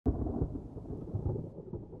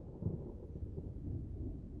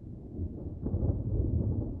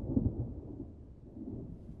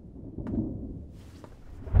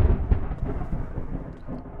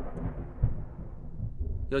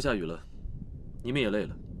要下雨了，你们也累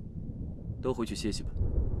了，都回去歇息吧。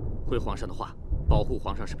回皇上的话，保护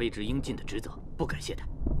皇上是卑职应尽的职责，不敢懈怠。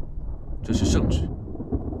这是圣旨，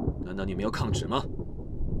难道你们要抗旨吗？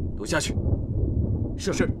都下去。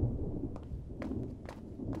是。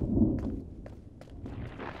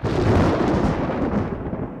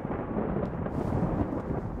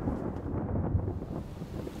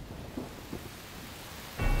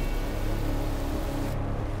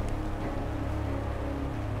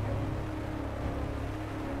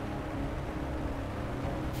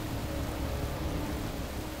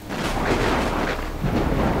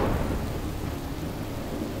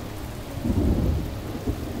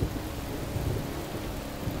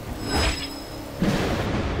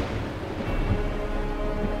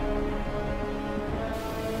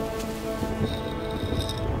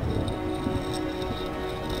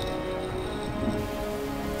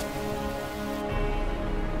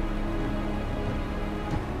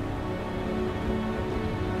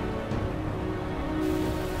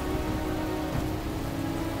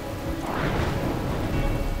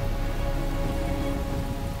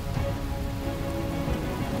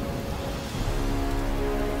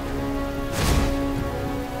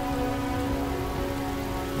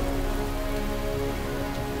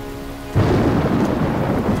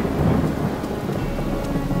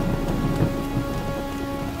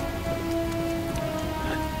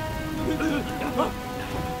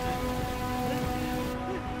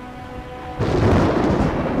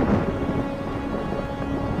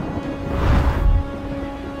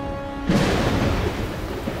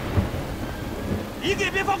一个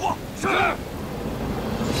也别放过！是。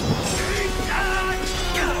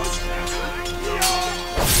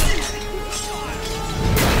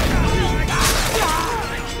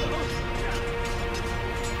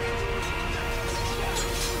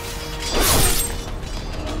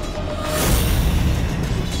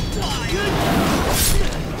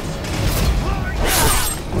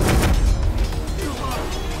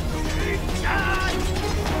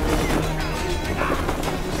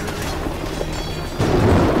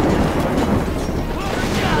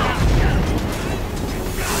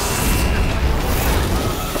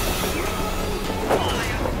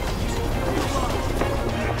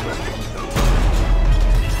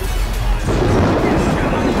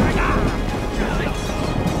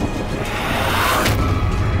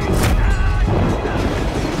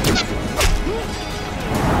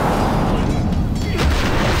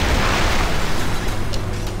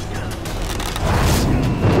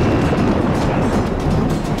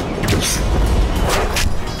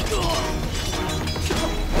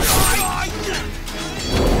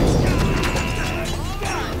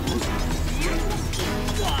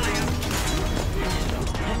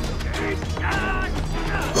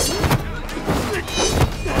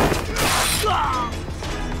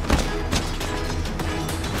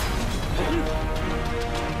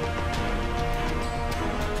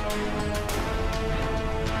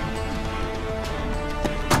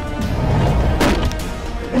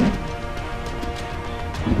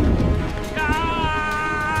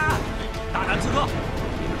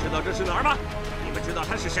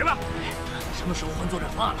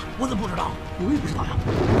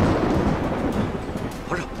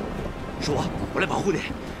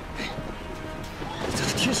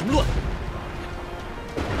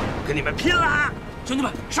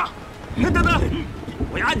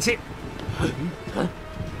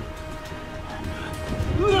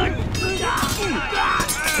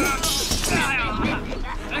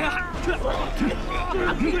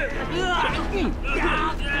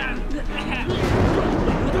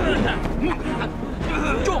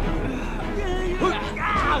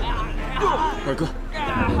二哥，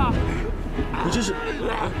你这是……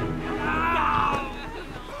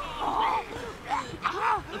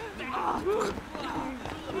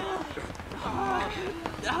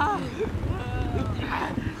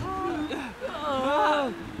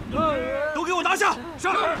都给我拿下！是。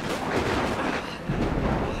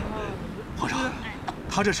皇上，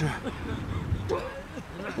他这是……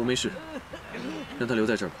我没事，让他留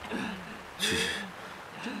在这儿吧。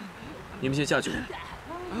你们先下去吧。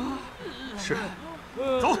是。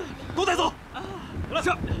走，都带走。来，是，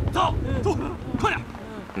走，走，快点。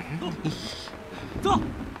走。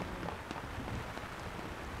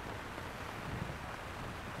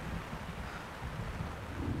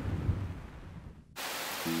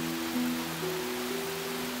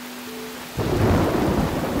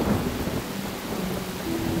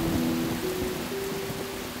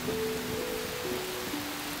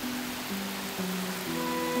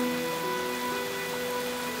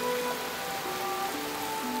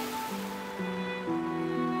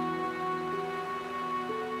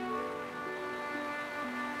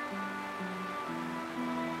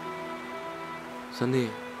三弟，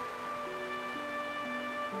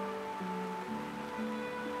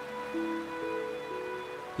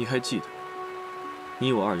你还记得，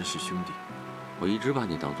你我二人是兄弟，我一直把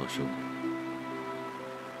你当做兄弟，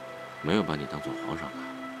没有把你当做皇上看，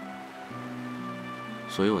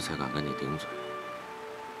所以我才敢跟你顶嘴，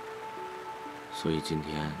所以今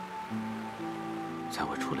天才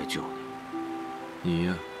会出来救你。你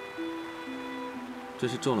呀，真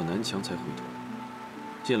是撞了南墙才回头，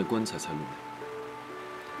见了棺材才落泪。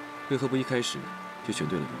为何不一开始就选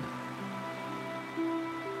对了人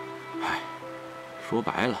呢？唉，说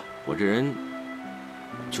白了，我这人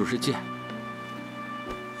就是贱。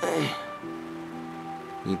哎，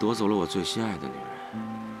你夺走了我最心爱的女人，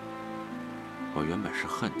我原本是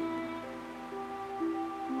恨你的，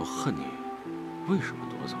我恨你为什么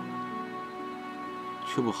夺走了呢？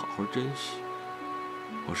却不好好珍惜，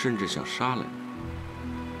我甚至想杀了你，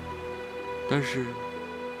但是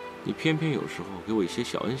你偏偏有时候给我一些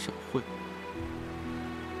小恩小惠。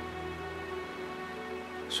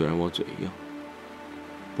虽然我嘴硬，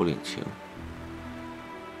不领情，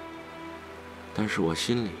但是我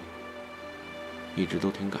心里一直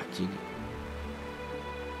都挺感激你的。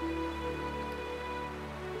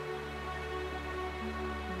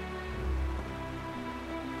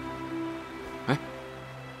哎，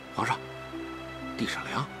皇上，地上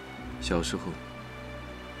凉。小时候，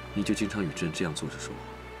你就经常与朕这样坐着说话。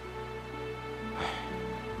哎，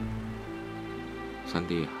三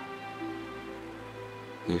弟啊，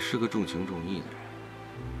你是个重情重义的人，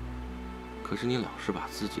可是你老是把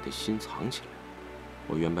自己的心藏起来。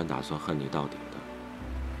我原本打算恨你到底的，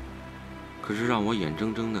可是让我眼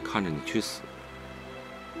睁睁地看着你去死，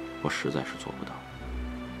我实在是做不到。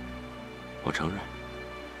我承认，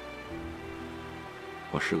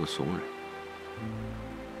我是个怂人。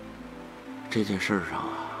这件事上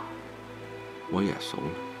啊，我也怂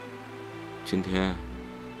了。今天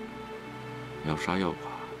要杀要剐，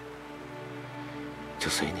就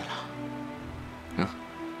随你了。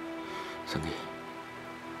三弟。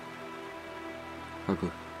二哥，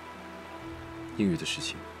应宇的事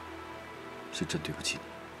情，是朕对不起你。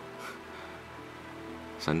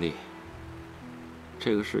三弟，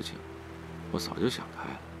这个事情我早就想开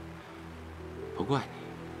了，不怪你。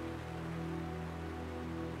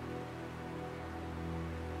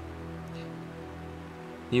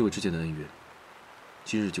你我之间的恩怨，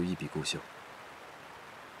今日就一笔勾销。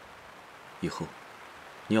以后，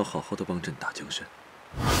你要好好的帮朕打江山。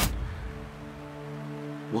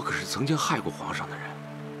我可是曾经害过皇上的人，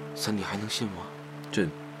三弟还能信我？朕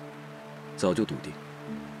早就笃定，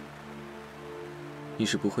你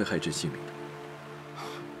是不会害朕性命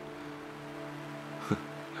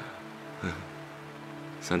的。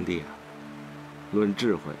三弟啊，论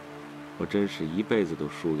智慧，我真是一辈子都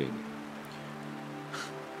输给你了。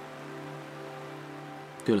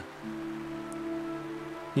对了，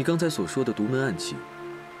你刚才所说的独门暗器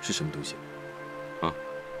是什么东西？啊，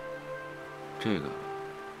这个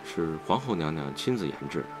是皇后娘娘亲自研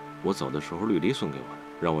制的，我走的时候绿篱送给我的，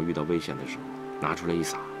让我遇到危险的时候拿出来一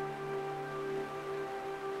撒。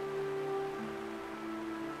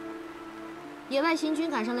野外行军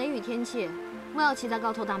赶上雷雨天气，莫要骑在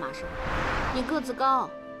高头大马上。你个子高，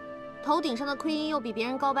头顶上的盔缨又比别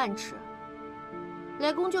人高半尺，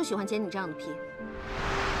雷公就喜欢捡你这样的屁。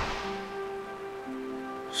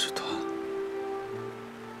是他。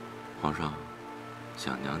皇上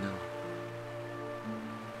想娘娘了。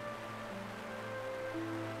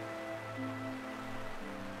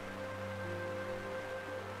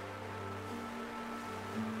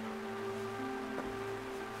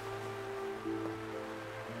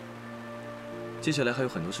接下来还有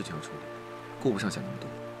很多事情要处理，顾不上想那么多。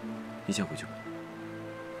你先回去吧。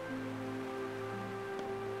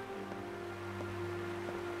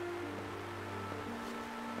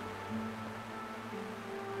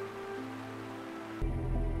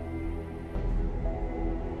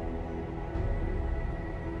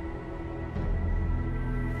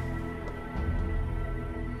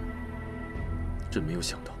朕没有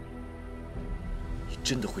想到，你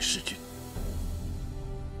真的会弑君。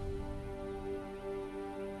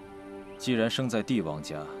既然生在帝王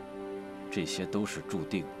家，这些都是注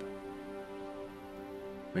定的。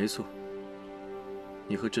没错，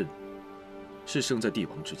你和朕是生在帝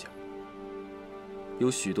王之家，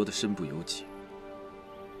有许多的身不由己，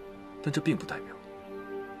但这并不代表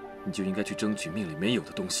你就应该去争取命里没有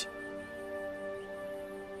的东西。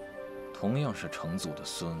同样是成祖的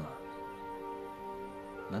孙儿，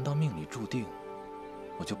难道命里注定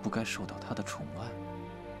我就不该受到他的宠爱？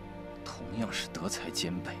同样是德才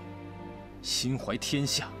兼备，心怀天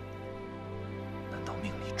下，难道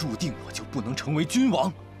命里注定我就不能成为君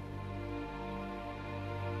王？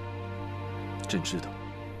朕知道，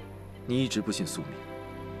你一直不信宿命，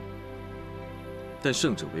但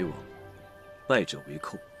胜者为王，败者为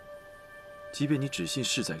寇。即便你只信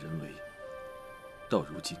事在人为，到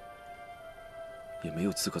如今也没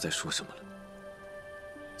有资格再说什么了。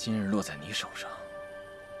今日落在你手上，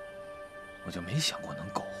我就没想过能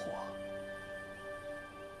苟活。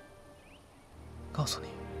告诉你，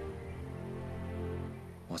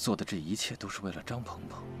我做的这一切都是为了张鹏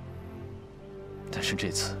鹏，但是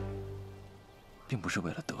这次，并不是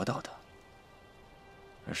为了得到他，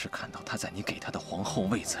而是看到他在你给他的皇后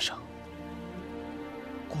位子上，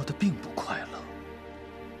过得并不快乐，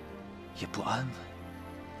也不安稳。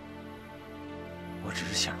我只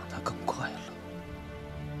是想让他更快乐。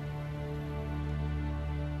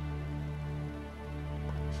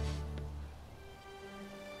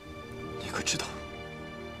你可知道，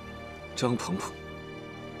张鹏鹏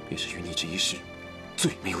便是与你这一世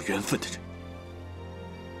最没有缘分的人。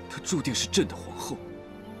她注定是朕的皇后。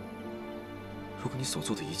如果你所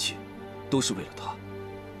做的一切都是为了她，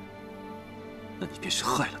那你便是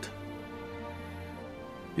害了她。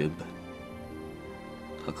原本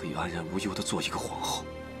她可以安然无忧地做一个皇后，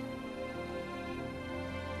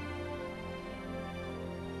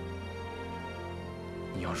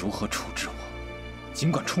你要如何处置我，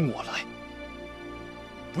尽管冲我来，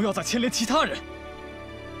不要再牵连其他人。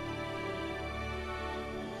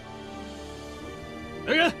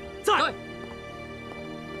来人，在！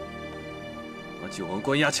把九王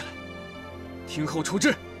关押起来，听候处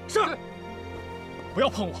置。是。不要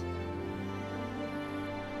碰我，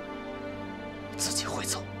我自己会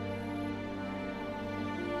走。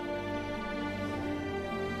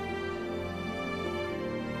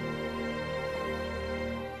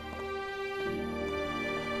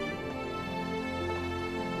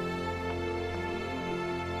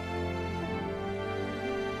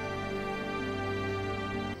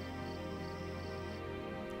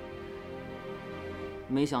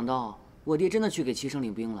没想到我爹真的去给齐胜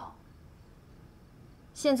领兵了。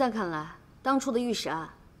现在看来，当初的御史案，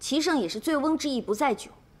齐胜也是醉翁之意不在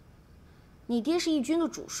酒。你爹是义军的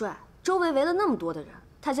主帅，周围围了那么多的人，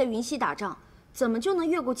他在云溪打仗，怎么就能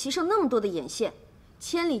越过齐胜那么多的眼线，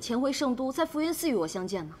千里潜回圣都，在福源寺与我相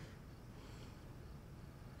见呢？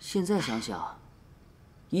现在想想，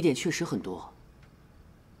疑点确实很多。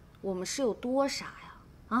我们是有多傻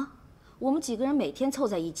呀？啊，我们几个人每天凑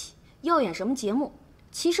在一起，要演什么节目，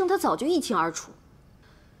齐胜他早就一清二楚。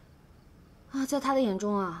啊，在他的眼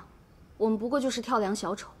中啊，我们不过就是跳梁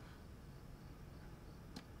小丑。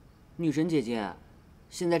女神姐姐，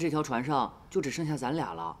现在这条船上就只剩下咱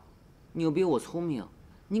俩了，你又比我聪明，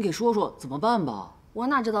你给说说怎么办吧？我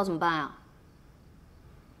哪知道怎么办啊？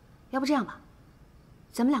要不这样吧，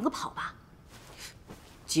咱们两个跑吧。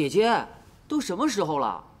姐姐，都什么时候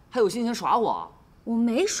了，还有心情耍我？我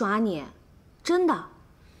没耍你，真的。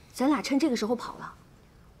咱俩趁这个时候跑了，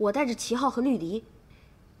我带着齐浩和绿篱，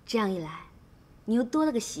这样一来，你又多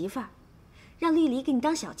了个媳妇儿，让绿篱给你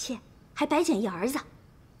当小妾，还白捡一儿子，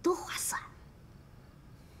多划算！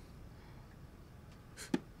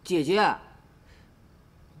姐姐，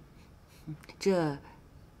这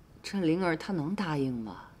灵儿她能答应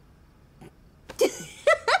吗？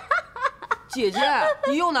姐姐，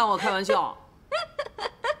你又拿我开玩笑。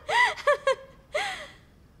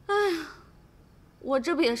哎呀，我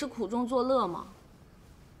这不也是苦中作乐吗？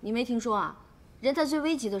你没听说啊？人在最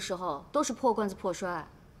危急的时候都是破罐子破摔。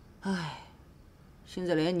唉，现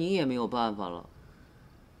在连你也没有办法了。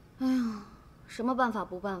哎呀，什么办法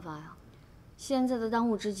不办法呀？现在的当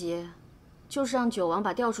务之急，就是让九王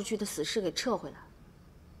把调出去的死士给撤回来。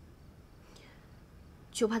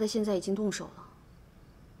就怕他现在已经动手了，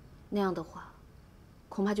那样的话，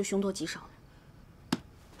恐怕就凶多吉少了。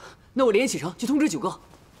那我连夜启程去通知九哥。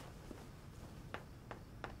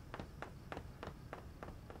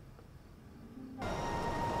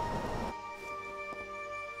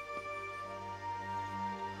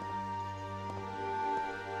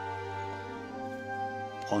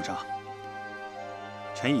皇上，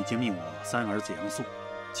臣已经命我三儿子杨素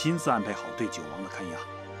亲自安排好对九王的看押。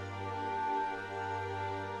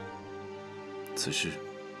此事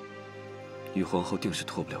与皇后定是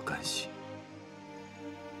脱不了干系。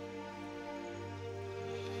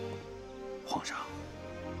皇上，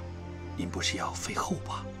您不是要废后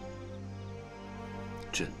吧？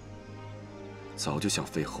朕早就想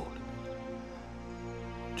废后了，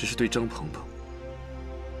只是对张鹏鹏，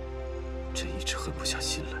朕一直狠不下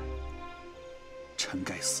心来。臣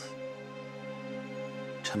该死，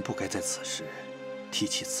臣不该在此时提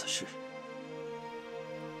起此事。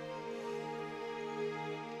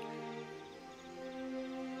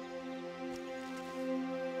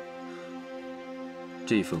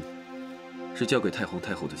这一封是交给太皇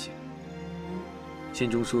太后的信。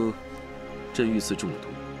信中说，朕遇刺中了毒，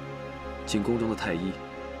请宫中的太医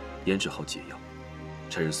研制好解药，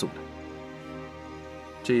差人送来。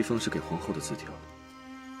这一封是给皇后的字条。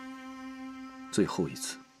最后一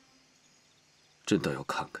次，朕倒要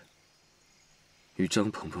看看，与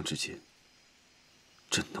张鹏鹏之间，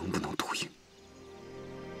朕能不能独赢。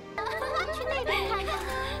去那边看看。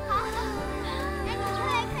好，哎，你快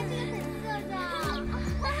来看这个粉色的。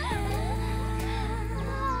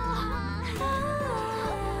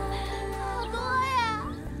好多呀，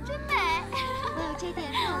真美。我有这点，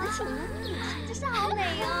我的请了你，真是好美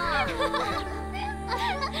哦。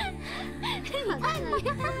你看你，你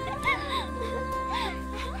看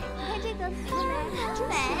这个多美，真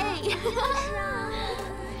美。就是啊。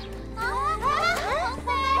王妃，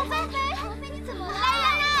你怎么了？来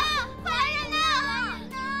人啊！快来人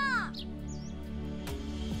啊！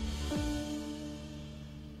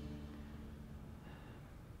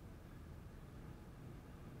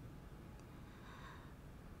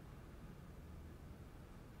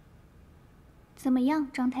怎么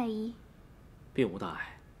样，张太医？并无大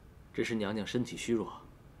碍，只是娘娘身体虚弱，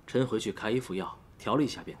臣回去开一副药调理一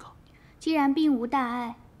下便可。既然并无大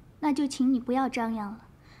碍，那就请你不要张扬了，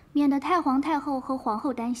免得太皇太后和皇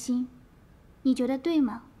后担心。你觉得对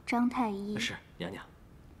吗，张太医？是，娘娘。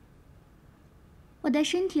我的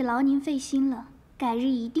身体劳您费心了，改日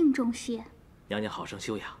一定重谢。娘娘好生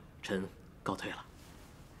休养，臣告退了。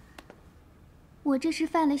我这是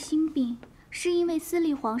犯了心病，是因为私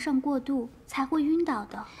立皇上过度才会晕倒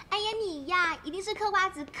的。哎呀，你呀，一定是嗑瓜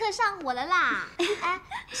子嗑上火了啦！哎，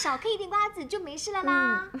少嗑一点瓜子就没事了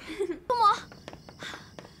啦。父母，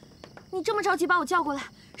你这么着急把我叫过来，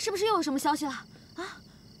是不是又有什么消息了？啊？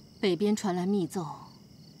北边传来密奏，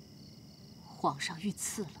皇上遇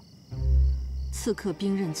刺了，刺客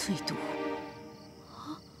兵刃淬毒。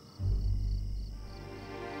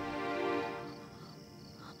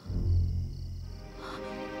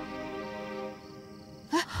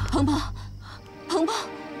哎，鹏鹏，鹏鹏，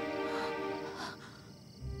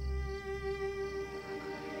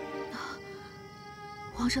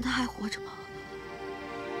皇上他还活着吗？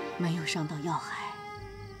没有伤到要害，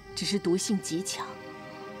只是毒性极强。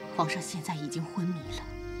皇上现在已经昏迷了。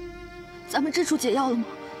咱们制出解药了吗？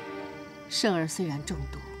圣儿虽然中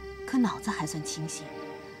毒，可脑子还算清醒。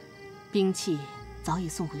兵器早已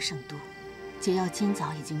送回圣都，解药今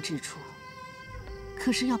早已经制出。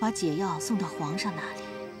可是要把解药送到皇上那里，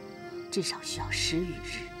至少需要10余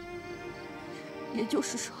日。也就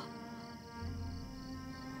是说，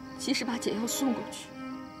即使把解药送过去，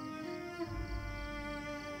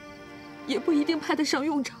也不一定派得上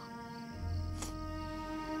用场。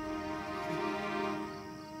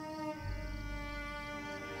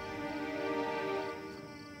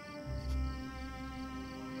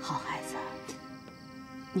好孩子，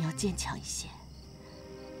你要坚强一些。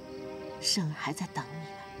圣儿还在等你呢。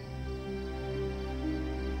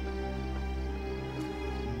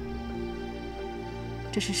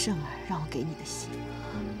这是圣儿让我给你的信。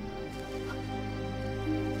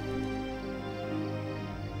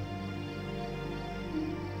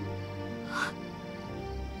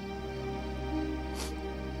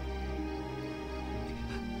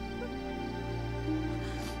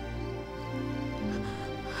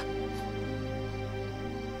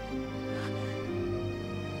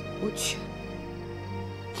我去。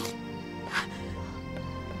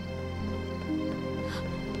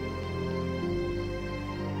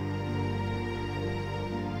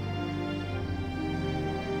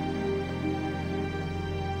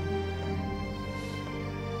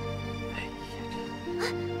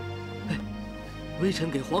微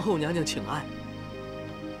臣给皇后娘娘请安。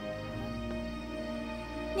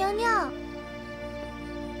娘娘，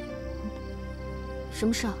什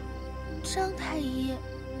么事啊？张太医。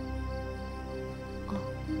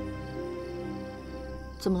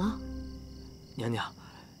怎么了？娘娘，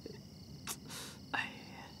哎，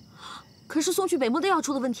可是送去北漠的药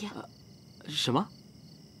出了问题。什么？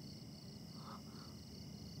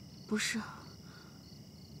不是。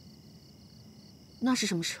那是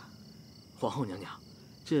什么事？皇后娘娘，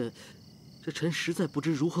这臣实在不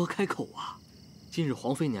知如何开口啊！今日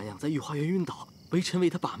皇妃娘娘在御花园晕倒，微臣为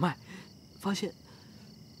她把脉，发现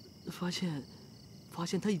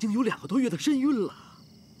她已经有2个多月的身孕了。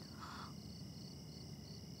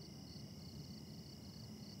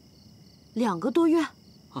2个多月？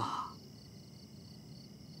啊！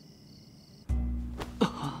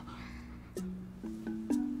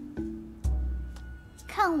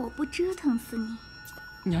看我不折腾死你！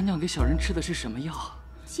娘娘给小人吃的是什么药？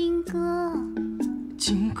金戈。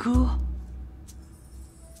金戈？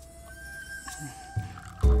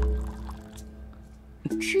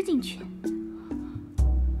侵权。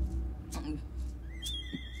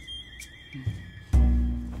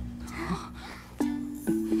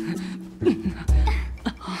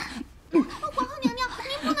皇后娘娘，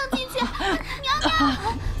您不能进去！娘娘，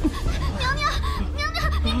娘娘，娘娘，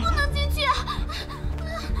您不能进去！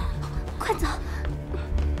快走！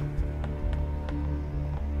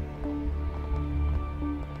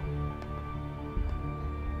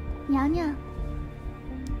娘娘，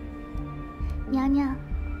娘娘，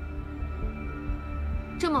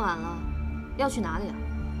这么晚了，要去哪里啊？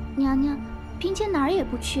娘娘，嫔妾哪儿也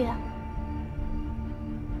不去啊。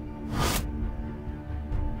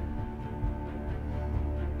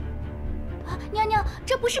娘娘，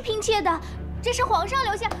这不是嫔妾的，这是皇上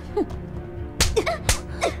留下。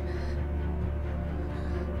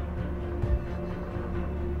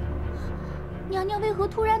娘娘为何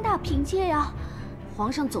突然打嫔妾呀？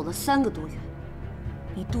皇上走了3个多月，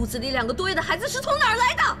你肚子里2个多月的孩子是从哪儿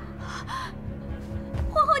来的？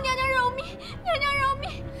皇后娘娘饶命，娘娘饶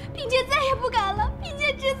命，嫔妾再也不敢了，嫔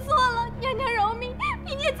妾知错了，娘娘饶命，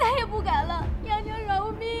嫔妾再也不敢了，娘娘饶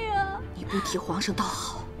命啊！你不替皇上倒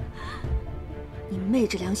好，你昧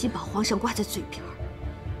着良心把皇上挂在嘴边，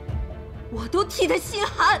我都替他心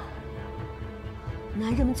寒。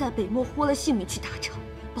男人们在北漠豁了性命去打仗，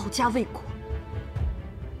保家卫国，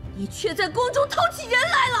你却在宫中偷起人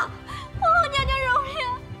来了！皇后娘娘饶命，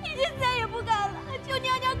嫔妾再也不敢了，求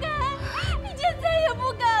娘娘开恩，嫔妾再也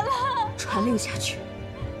不敢了。传令下去，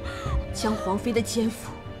将皇妃的奸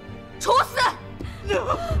夫处死！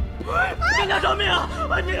娘娘饶命啊！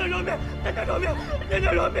娘娘饶命！娘娘饶命！娘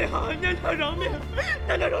娘饶命啊！娘娘饶命！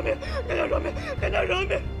娘娘饶命！娘娘饶命！娘娘饶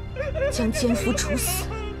命！将奸夫处死！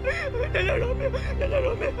娘娘饶命！娘娘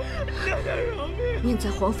饶命！娘娘饶命！念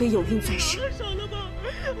在皇妃有孕在身，少了吧！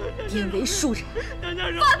典为庶人，娘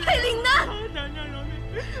娘发配岭南。娘娘饶命！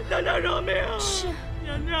娘娘饶命啊！是。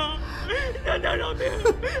娘娘，娘娘饶命！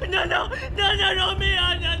娘娘，娘娘饶命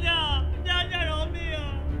啊！娘娘，娘娘饶命啊！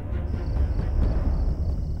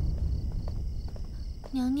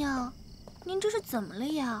娘娘，您这是怎么了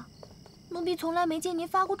呀？奴婢从来没见您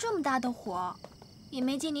发过这么大的火，也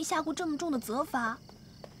没见您下过这么重的责罚。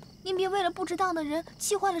您别为了不值当的人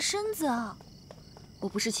气坏了身子啊！我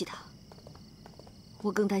不是气他，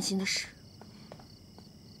我更担心的是，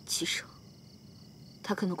齐生，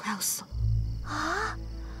他可能快要死了。啊！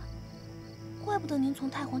怪不得您从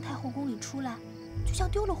太皇太后宫里出来，就像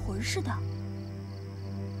丢了魂似的。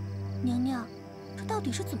娘娘，这到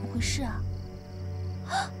底是怎么回事啊？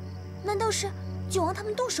啊！难道是九王他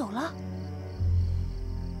们动手了？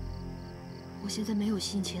我现在没有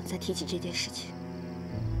心情再提起这件事情，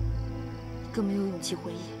更没有勇气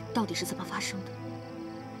回忆到底是怎么发生的。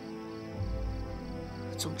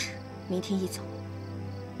总之，明天一早，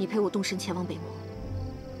你陪我动身前往北漠。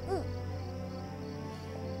嗯。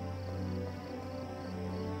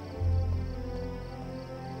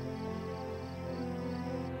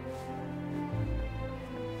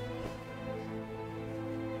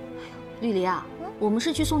绿篱啊，我们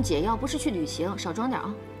是去送解药，不是去旅行，少装点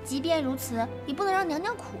啊。即便如此，也不能让娘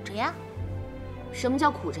娘苦着呀。什么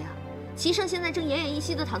叫苦着呀？齐胜现在正奄奄一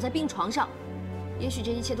息地躺在病床上，也许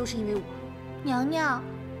这一切都是因为我。娘娘，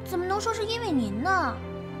怎么能说是因为您呢？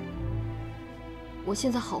我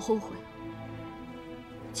现在好后悔。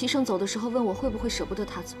齐胜走的时候问我会不会舍不得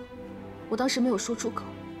他走，我当时没有说出口，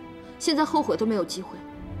现在后悔都没有机会。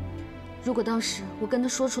如果当时我跟他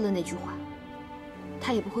说出了那句话，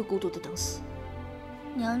他也不会孤独地等死。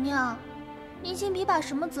娘娘，您先别把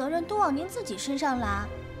什么责任都往您自己身上揽。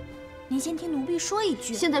您先听奴婢说一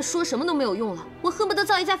句。现在说什么都没有用了，我恨不得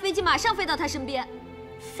造一架飞机，马上飞到他身边。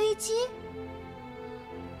飞机？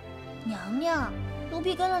娘娘，奴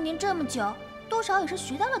婢跟了您这么久，多少也是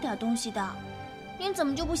学到了点东西的。您怎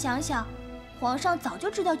么就不想想，皇上早就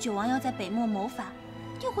知道九王要在北漠谋反，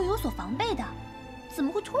定会有所防备的，怎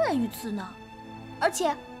么会突然遇刺呢？而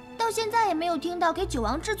且到现在也没有听到给九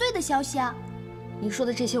王治罪的消息啊！你说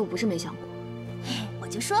的这些我不是没想过，我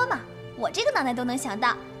就说嘛，我这个脑袋都能想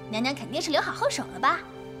到，娘娘肯定是留好后手了吧？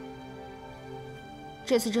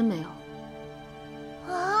这次真没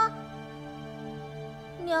有。啊！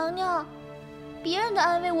娘娘，别人的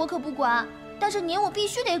安危我可不管，但是您我必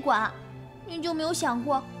须得管。您就没有想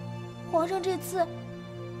过，皇上这次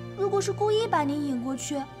如果是故意把您引过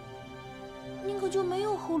去，您可就没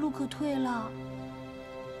有后路可退了。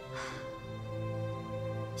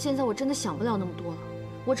现在我真的想不了那么多了，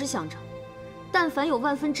我只想着，但凡有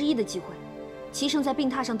1/1000的机会，齐胜在病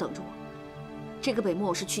榻上等着我，这个北漠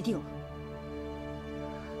我是去定了。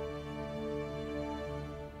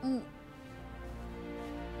嗯。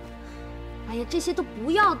哎呀，这些都不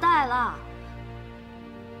要带了，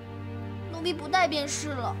奴婢不带便是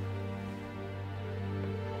了。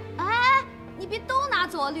别都拿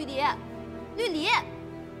走啊，绿篱，绿篱。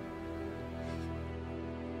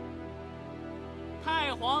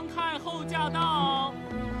太皇太后驾到！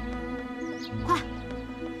快！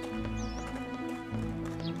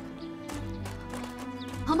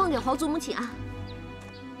鹏鹏给皇祖母请安。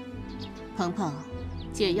鹏鹏，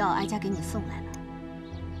解药哀家给你送来了，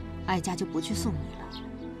哀家就不去送你了。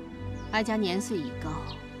哀家年岁已高，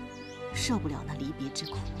受不了那离别之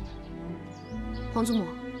苦。皇祖母，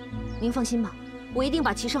您放心吧，我一定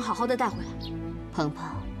把齐生好好的带回来。鹏鹏，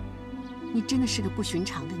你真的是个不寻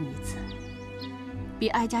常的女子，比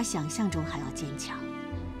哀家想象中还要坚强。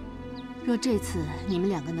若这次你们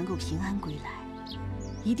两个能够平安归来，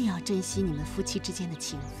一定要珍惜你们夫妻之间的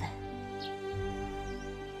情分。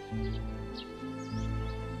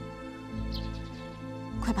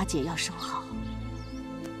快把解药收好。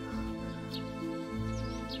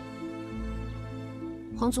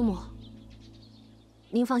皇祖母，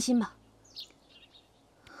您放心吧，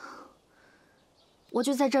我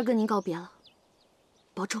就在这儿跟您告别了，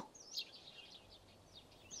保重。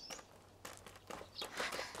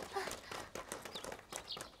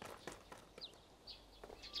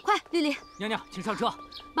快，绿篱，娘娘，请上车。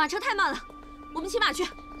马车太慢了，我们骑马去。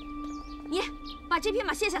你把这匹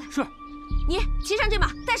马卸下来。是。你骑上这马，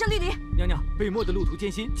带上绿篱。娘娘，北漠的路途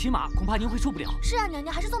艰辛，骑马恐怕您会受不了。是啊，娘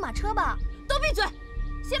娘，还是坐马车吧。都闭嘴！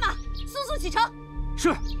卸马，速速启程。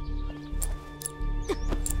是。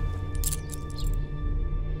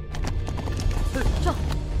上，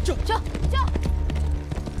上，上，上，上，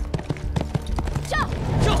上。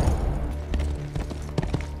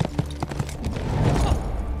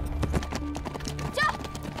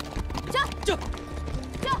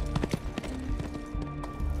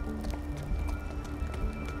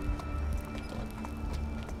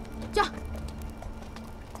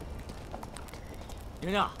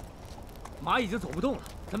娘娘，马已经走不动了，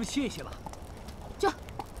咱们歇一歇吧。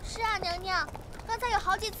是啊，娘娘，刚才有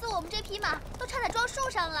好几次我们这匹马都差点撞树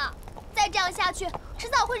上了，再这样下去，迟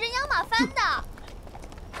早会人仰马翻的。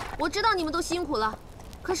我知道你们都辛苦了，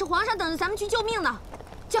可是皇上等着咱们去救命呢。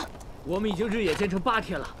我们已经日夜兼程8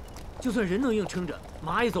天了，就算人能硬撑着，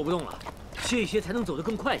马也走不动了，歇一歇才能走得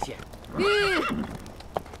更快些。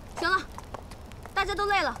行了，大家都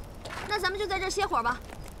累了，那咱们就在这儿歇会儿吧。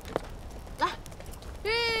来。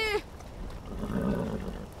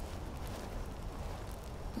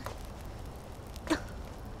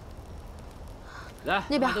来，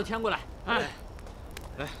那边都牵过来。哎，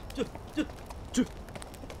来，这。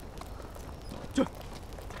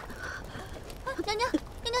娘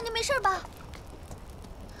娘，您没事吧？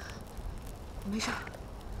我没事，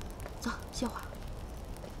走，歇会儿。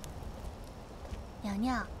娘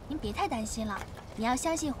娘，您别太担心了，你要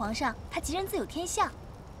相信皇上，他吉人自有天相。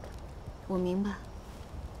我明白，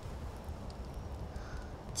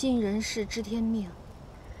尽人事知天命。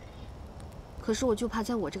可是我就怕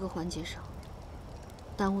在我这个环节上，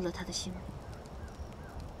耽误了他的性命。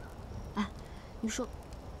哎，你说，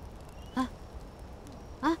哎，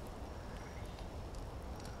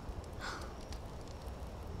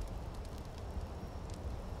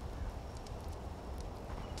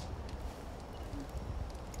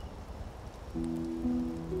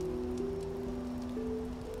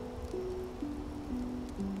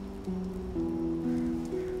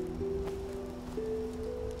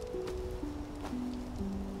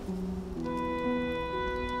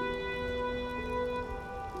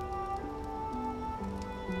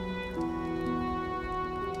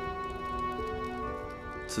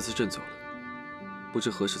此次朕走了，不知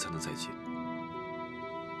何时才能再见。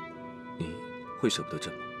你会舍不得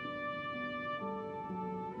朕吗？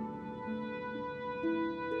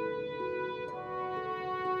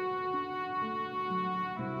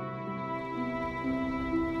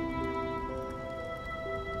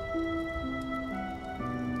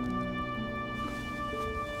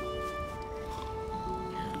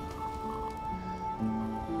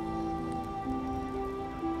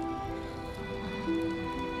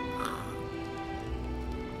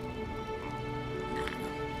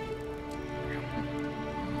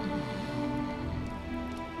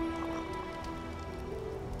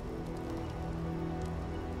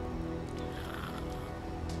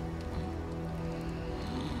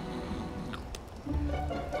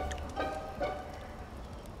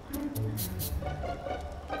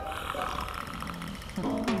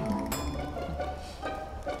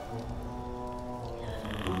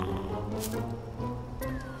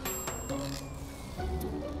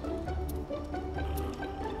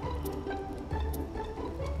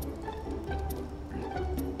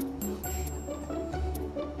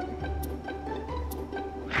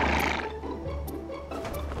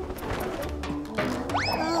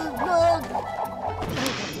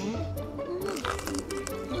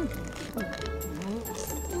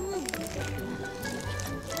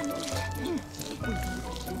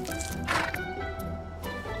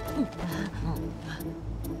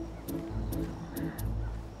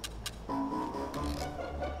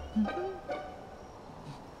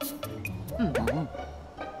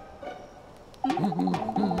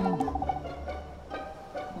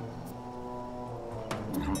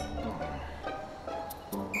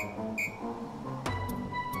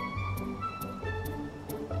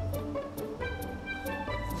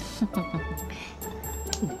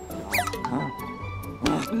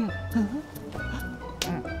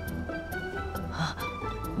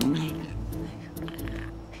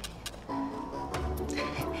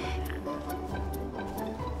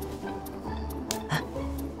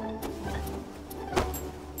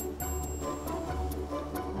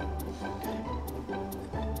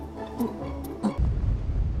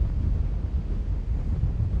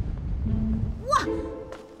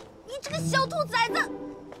小兔崽子，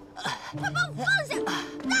快把我放下！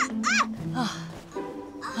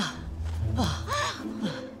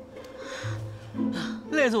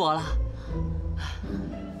累死我了！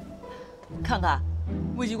看看，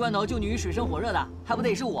危急关头救你于水深火热的，还不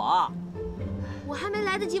得是我？我还没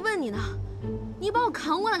来得及问你呢，你把我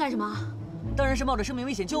扛过来干什么？当然是冒着生命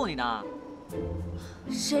危险救你呢。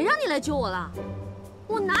谁让你来救我了？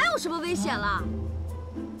我哪有什么危险了？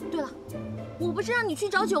对了，我不是让你去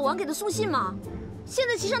找九王给他送信吗？现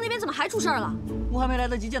在齐胜那边怎么还出事儿了？我还没来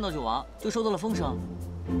得及见到九王，就收到了风声，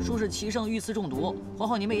说是齐胜遇刺中毒，皇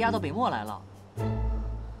后您被押到北漠来了。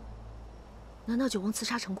难道九王刺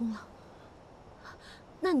杀成功了？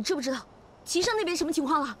那你知不知道齐胜那边什么情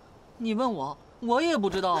况了？你问我，我也不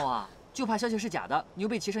知道啊，就怕消息是假的，你又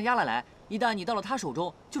被齐胜押了来，一旦你到了他手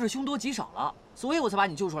中，就是凶多吉少了，所以我才把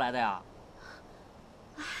你救出来的呀。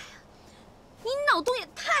哎呀，你脑洞也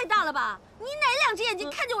太大了吧！你哪两只眼睛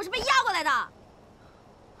看见我是被押过来的？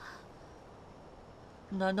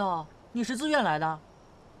难道你是自愿来的？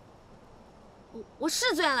我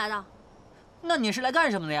是自愿来的。那你是来干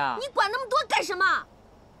什么的呀？你管那么多干什么？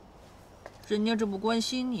人家这不关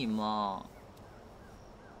心你吗？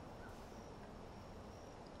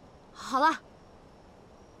好了，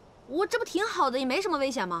我这不挺好的，也没什么危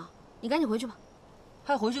险吗？你赶紧回去吧。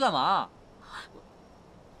还回去干嘛？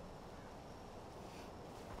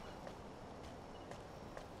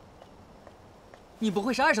你不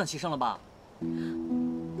会是爱上齐胜了吧？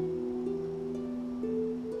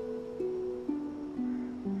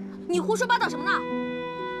你胡说八道什么呢？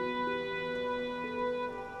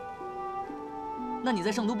那你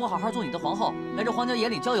在圣都不好好做你的皇后，来这荒郊野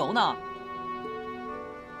岭郊游呢？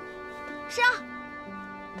是啊，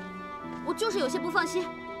我就是有些不放心，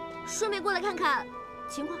顺便过来看看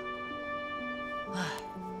情况。唉，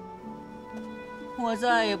我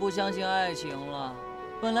再也不相信爱情了。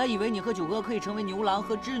本来以为你和九哥可以成为牛郎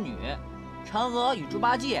和织女，嫦娥与猪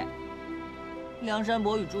八戒，梁山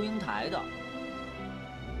伯与祝英台的。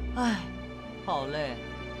唉，好累，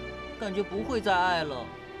感觉不会再爱了。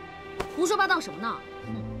胡说八道什么呢？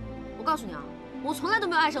我告诉你啊，我从来都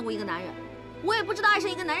没有爱上过一个男人，我也不知道爱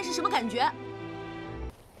上一个男人是什么感觉。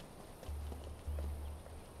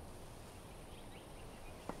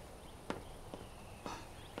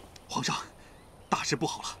皇上，大事不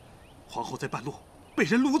好了，皇后在半路被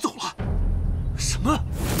人掳走了。什么？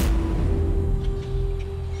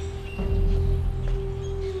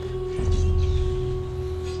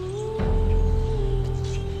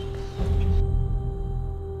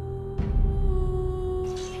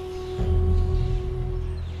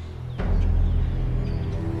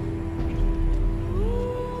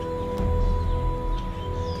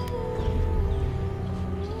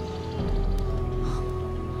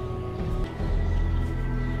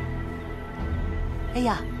哎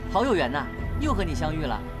呀，好有缘呐，又和你相遇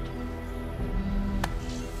了。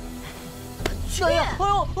哎呀，哎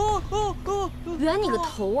呦，圆你个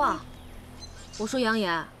头啊！我说杨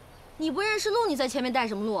言，你不认识路，你在前面带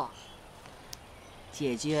什么路？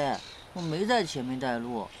姐姐，我没在前面带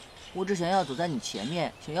路，我只想要走在你前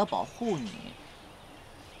面，想要保护你。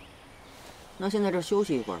那先在这儿休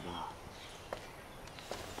息一会儿吧。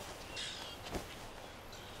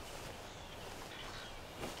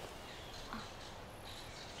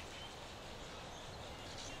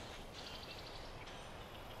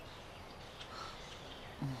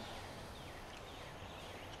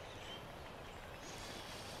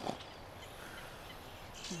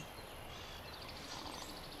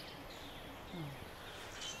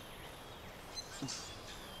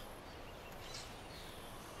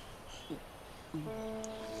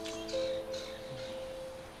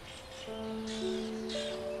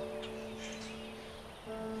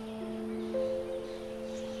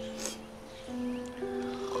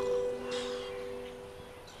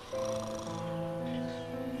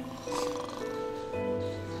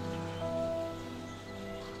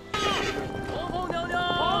皇后娘娘，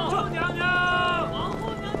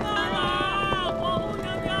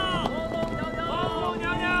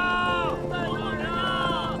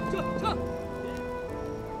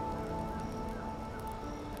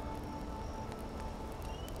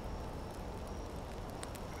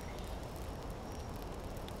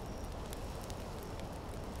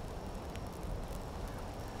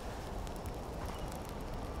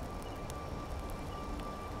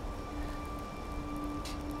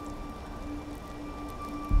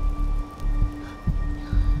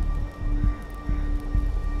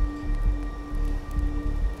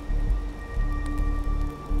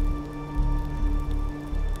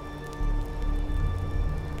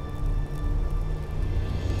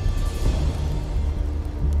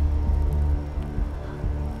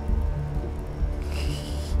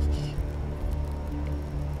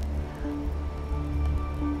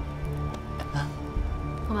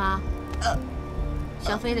嘛？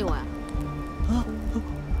想非礼我呀？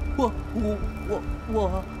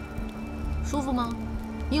我，舒服吗？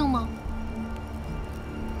硬吗？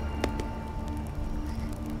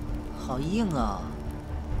好硬啊！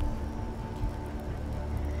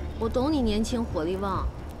我懂你年轻火力旺，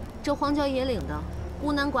这荒郊野岭的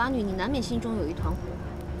孤男寡女，你难免心中有一团火。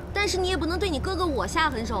但是你也不能对你哥哥我下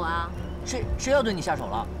狠手啊！谁要对你下手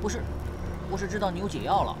了？我是知道你有解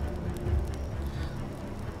药了。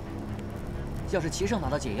要是齐胜拿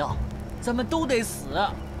到解药，咱们都得死。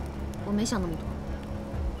我没想那么多，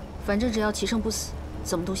反正只要齐胜不死，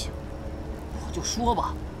怎么都行。我就说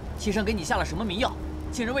吧，齐胜给你下了什么迷药，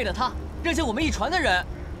竟然为了他扔下我们一船的人。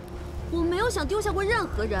我没有想丢下过任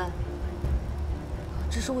何人，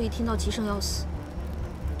只是我一听到齐胜要死，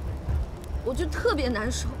我就特别难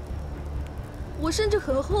受。我甚至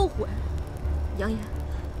很后悔。杨言，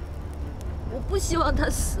我不希望他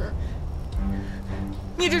死。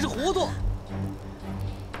你真是糊涂！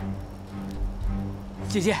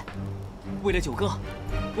姐姐，为了九哥，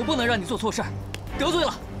我不能让你做错事儿，得罪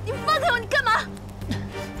了。你放开我！你干嘛？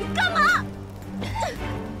你干嘛？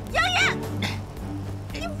杨言，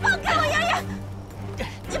你放开我！杨言，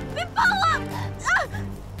你别碰我！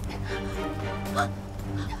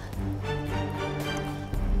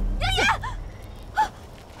杨言，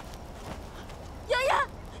杨言，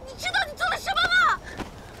你知道你做了什么吗？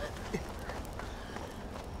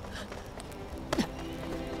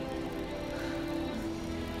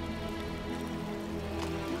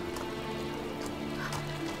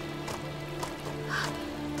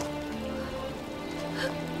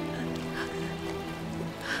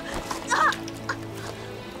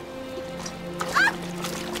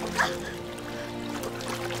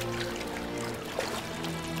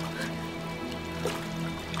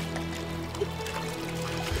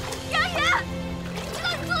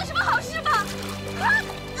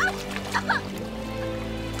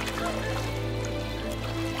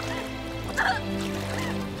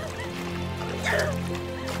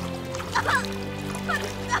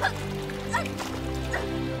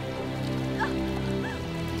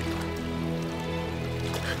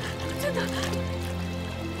真的，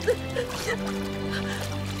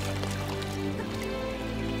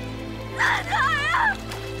奶奶呀！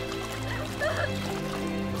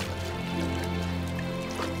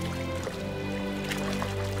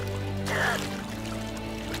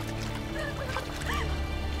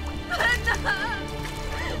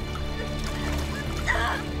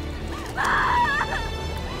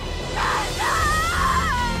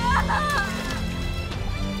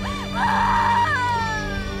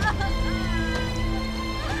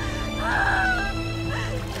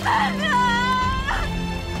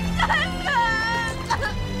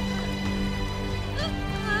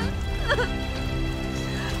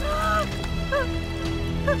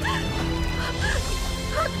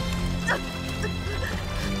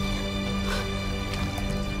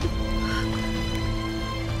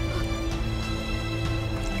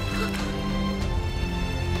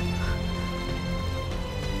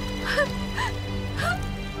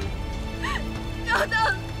找到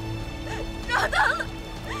了，找到了，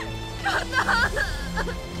找到了！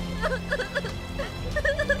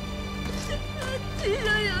齐胜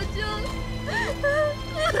有救了！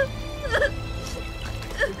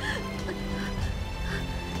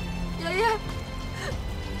爷爷，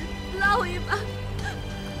拉我一把！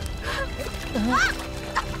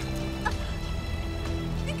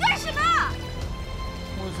你干什么？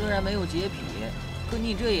我虽然没有洁癖，可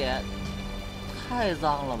你这也太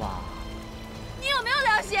脏了吧！你有没有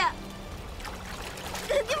良心？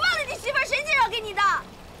你忘了你媳妇儿谁介绍给你的？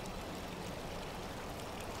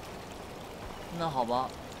那好吧。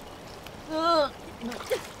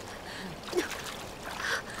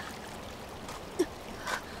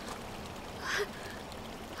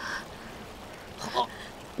好，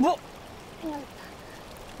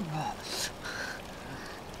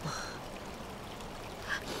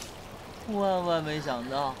万万没想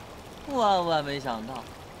到，万万没想到，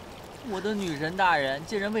我的女神大人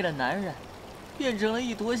竟然为了男人，变成了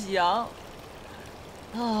一坨翔。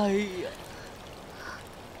哎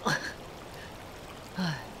呀，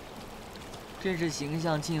哎，真是形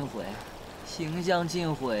象尽毁，形象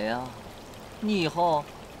尽毁啊！你以后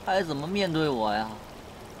还怎么面对我呀？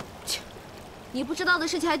切，你不知道的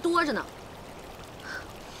事情还多着呢。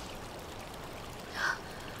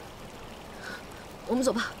我们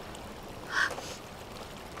走吧。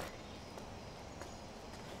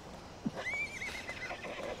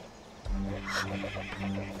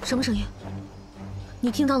什么声音？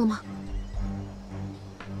你听到了吗？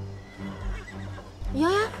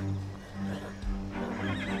杨言，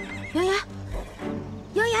杨言，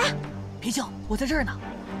杨言！我在这儿呢。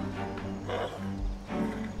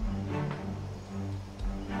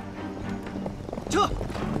撤！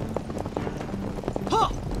哈！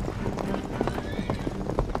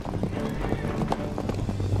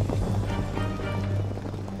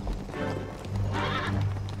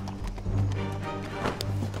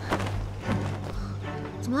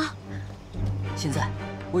怎么了？现在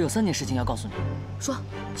我有3件事情要告诉你。说。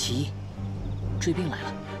其一，追兵来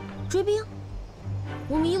了。追兵？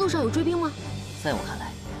我们一路上有追兵吗？在我看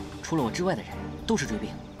来，除了我之外的人都是追兵。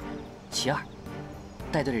其二，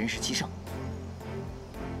带队的人是齐胜。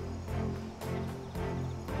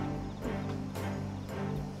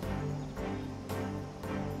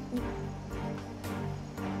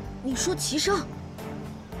你说齐胜？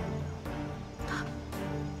他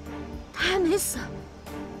还没死，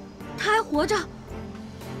他还活着，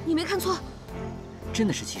你没看错。真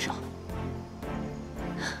的是齐胜。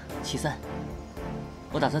其三，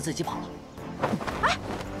我打算自己跑了。哎，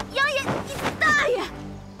杨爷，你大爷！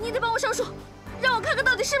你得帮我上书，让我看看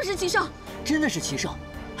到底是不是齐胜。真的是齐胜，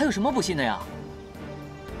还有什么不信的呀？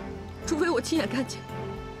除非我亲眼看见，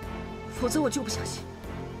否则我就不相信。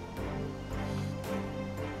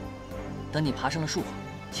等你爬上了树，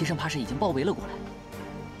齐胜怕是已经包围了过来。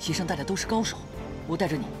齐胜带的都是高手，我带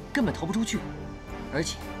着你根本逃不出去。而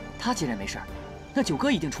且他既然没事儿，那九哥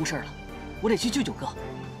一定出事了，我得去救九哥。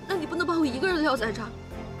那你不能把我一个人撂在这儿。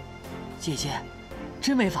姐姐，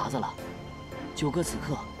真没法子了。九哥此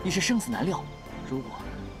刻已是生死难料，如果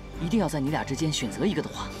一定要在你俩之间选择一个的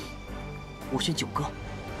话，我选九哥。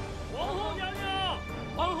皇后娘娘，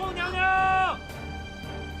皇后娘娘！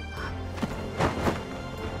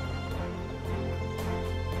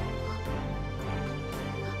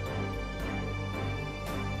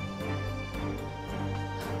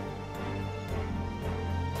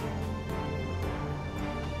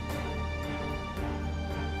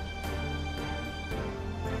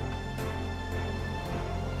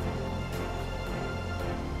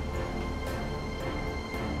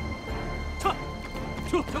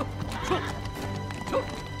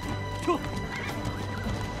撤！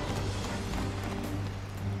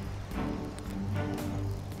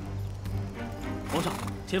皇上，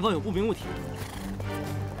前方有不明物体。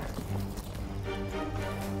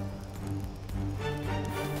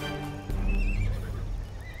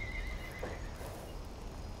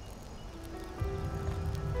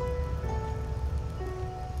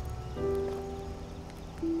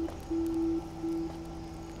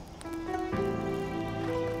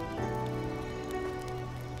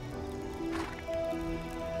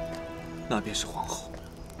那便是皇后。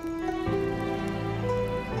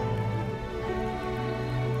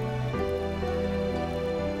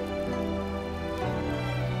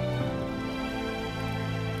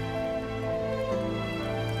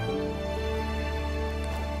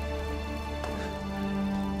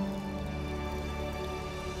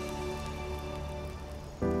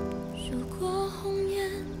如果红颜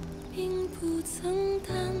并不曾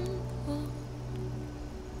淡薄，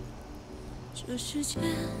这世间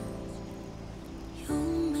有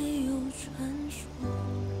没有传说？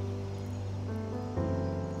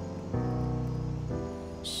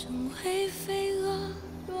身为飞蛾，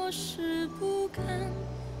若是不敢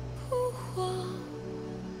扑火，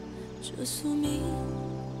这宿命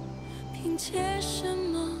凭借什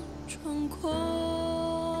么闯过？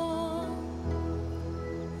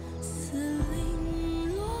似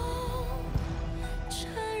零落，缠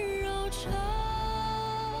绕着，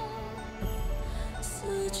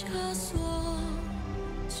似枷锁。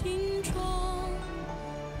心中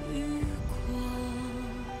雨过，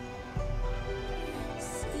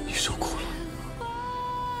你受苦了。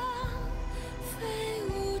飞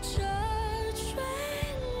舞着坠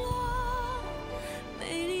落，美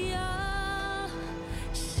丽啊，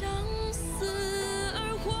相思而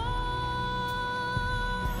活。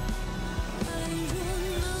爱若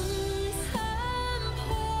能残破，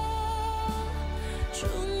终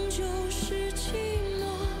究是寂寞。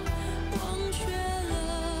忘却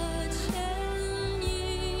了前因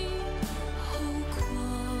后果，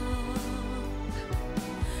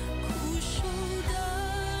苦守的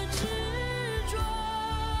执着，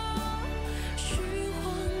虚晃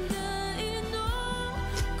的一诺，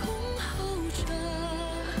空耗着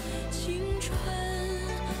青春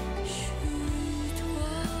虚脱。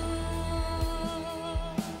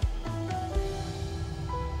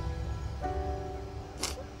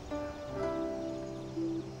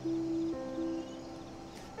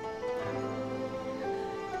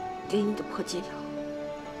给你的破解药。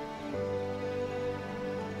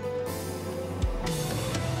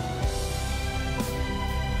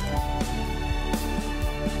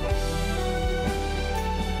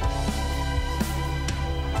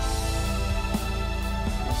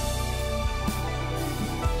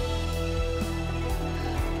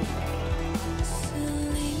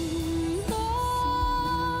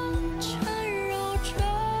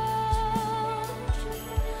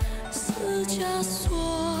枷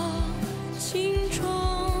锁，金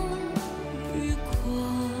装雨过，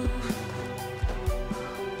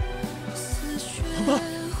似雪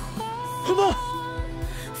花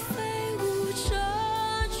飞舞着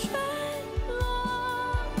坠落，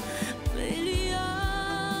美丽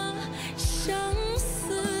啊，相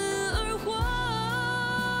思而活。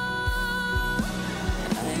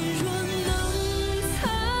爱若能残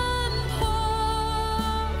破，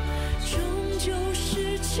终究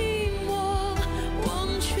是寂寞，忘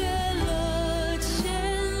却了前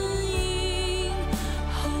因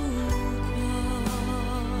后果，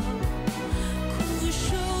苦守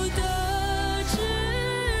的执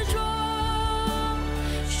着，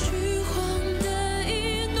虚晃的一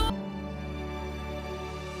诺。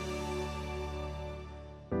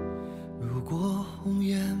如果红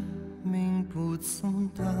颜命不曾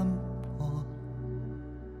淡薄，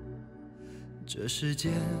这世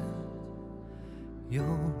间有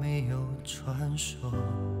没有传说？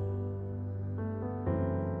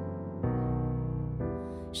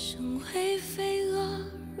身为飞蛾，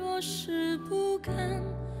若是不敢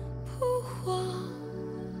扑火，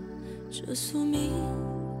这宿命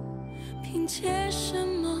凭借什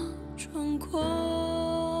么闯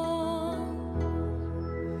过？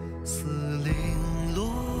丝零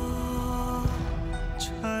落，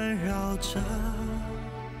缠绕着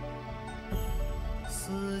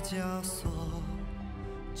丝枷锁，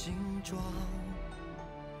金装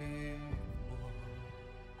雨过。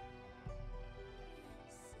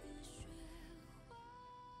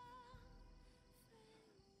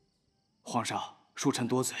皇上，恕臣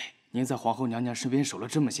多嘴。您在皇后娘娘身边守了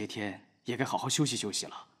这么些天，也该好好休息休息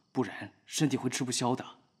了，不然身体会吃不消的。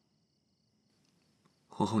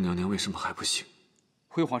皇后娘娘为什么还不醒？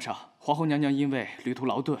回皇上，皇后娘娘因为旅途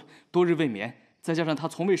劳顿，多日未眠，再加上她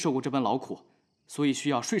从未受过这般劳苦，所以需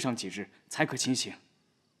要睡上几日才可清醒。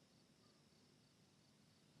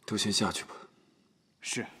都先下去吧。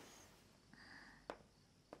是。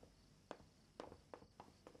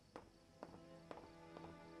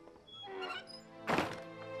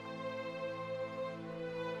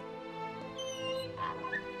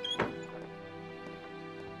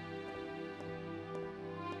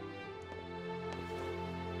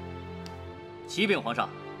启禀皇上，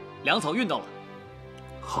粮草运到了。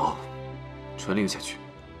好，传令下去，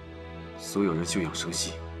所有人休养生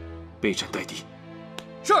息，备战待敌。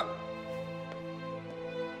是。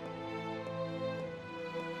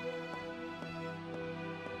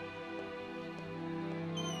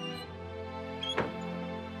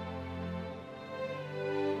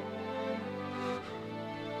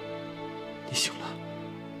你醒了。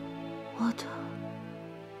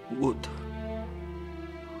我的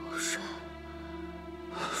水。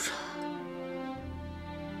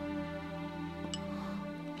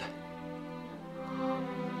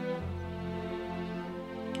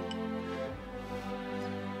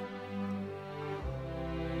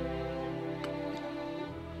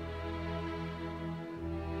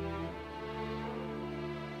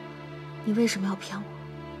你为什么要骗我？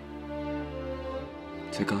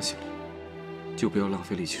才刚醒来，就不要浪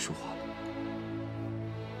费力气说话了。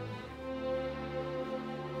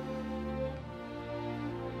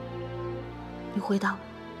你回答我，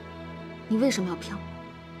你为什么要骗我？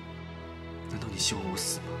难道你希望我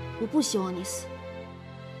死吗？我不希望你死，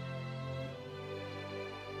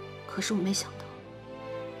可是我没想到，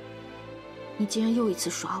你竟然又一次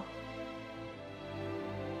耍我。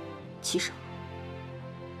齐生，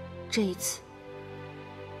这一次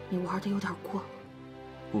你玩的有点过了。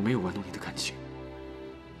我没有玩弄你的感情，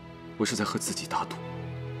我是在和自己打赌。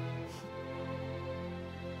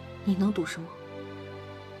你能赌什么？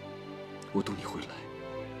我赌你会来，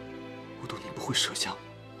我赌你不会舍下我。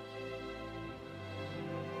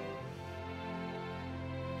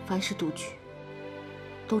凡是赌局，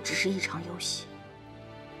都只是一场游戏，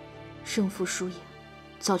胜负输赢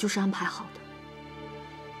早就是安排好的。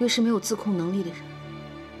越是没有自控能力的人，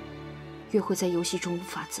越会在游戏中无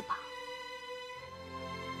法自拔。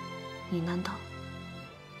你难道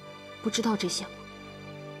不知道这些吗？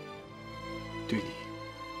对你，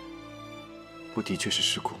我的确是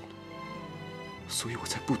失控了，所以我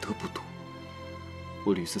才不得不赌。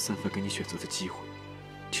我屡次三番给你选择的机会，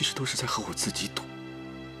其实都是在和我自己赌。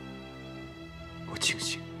我庆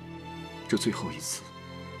幸，这最后一次，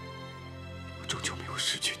我终究没有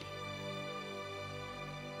失去你。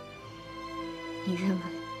你认为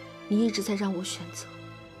你一直在让我选择，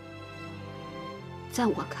在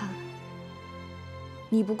我看来，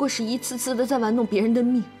你不过是一次次的在玩弄别人的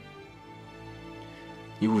命。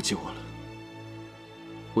你误解我了。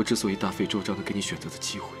我之所以大费周章的给你选择的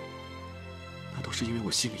机会，那都是因为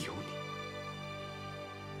我心里有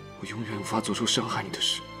你。我永远无法做出伤害你的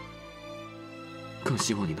事，更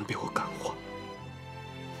希望你能被我感化。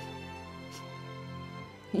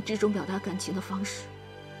你这种表达感情的方式，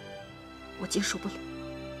我接受不了。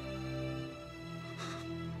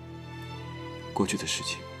过去的事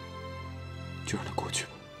情，就让它过去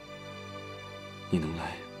吧。你能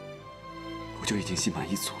来，我就已经心满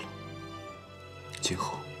意足了。今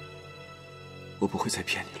后，我不会再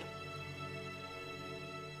骗你了。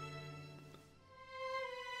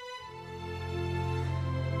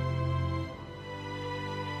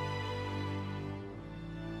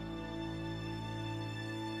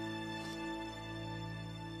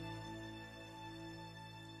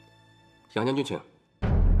杨将军，请。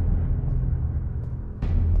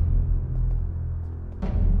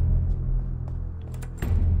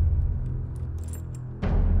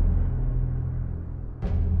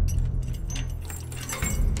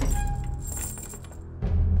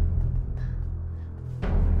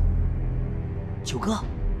九哥，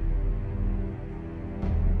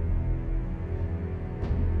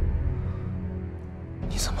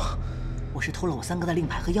你怎么？我是偷了我三哥的令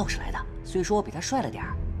牌和钥匙来的。虽说我比他帅了点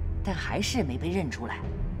儿，但还是没被认出来。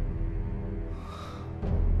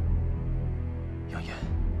杨言，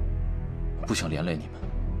我不想连累你们，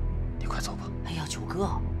你快走吧。哎呀，九哥，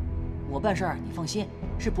我办事儿你放心，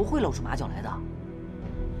是不会露出马脚来的。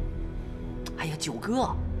哎呀，九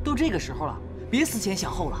哥，都这个时候了，别思前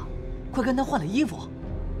想后了，快跟他换了衣服。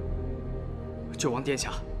九王殿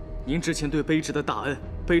下，您之前对卑职的大恩，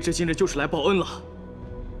卑职今日就是来报恩了。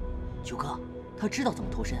九哥，他知道怎么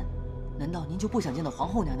脱身，难道您就不想见到皇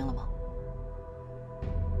后娘娘了吗？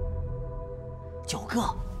九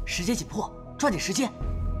哥，时间紧迫，抓紧时间。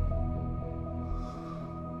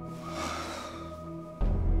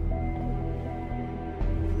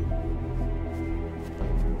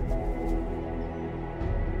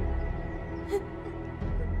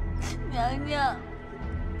娘娘，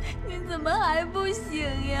你怎么还不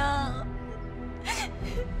醒呀？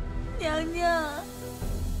娘娘，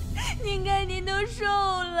您看您都瘦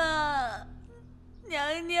了。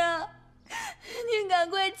娘娘，您赶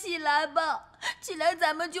快起来吧，起来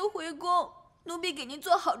咱们就回宫，奴婢给您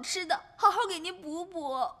做好吃的，好好给您补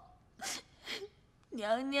补。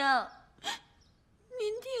娘娘，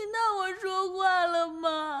您听到我说话了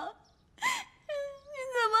吗？你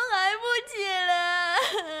怎么还不起来？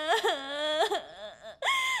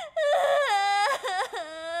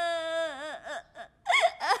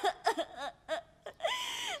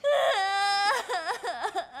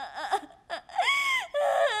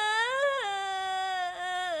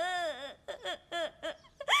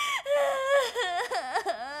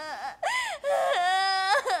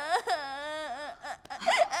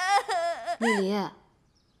丽丽，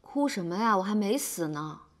哭什么呀？我还没死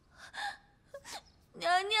呢。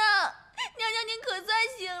娘娘，娘娘，您可算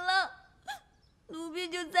醒了。奴婢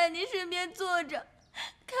就在您身边坐着，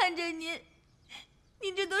看着您，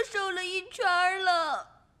您这都瘦了一圈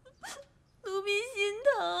了，奴婢心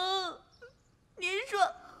疼。您说，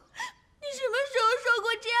你什么时候受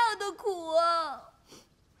过这样的苦啊？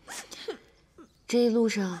这一路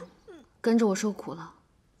上跟着我受苦了。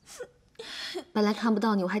本来看不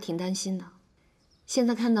到你，我还挺担心的，现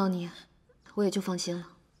在看到你，我也就放心了。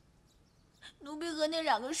奴婢和那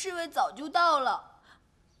2个侍卫早就到了，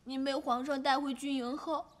您被皇上带回军营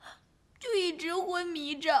后，就一直昏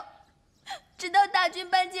迷着，直到大军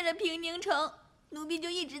搬进了平宁城，奴婢就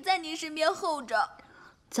一直在您身边候着。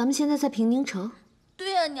咱们现在在平宁城？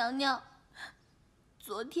对啊，娘娘。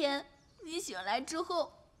昨天你醒来之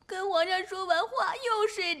后，跟皇上说完话又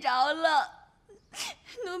睡着了。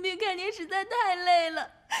奴婢看您实在太累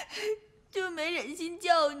了，就没忍心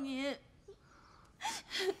叫您。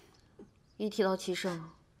一提到齐胜，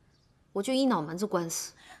我就一脑门子官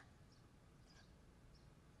司。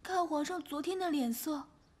看皇上昨天的脸色，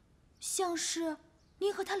像是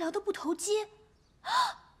您和他聊得不投机。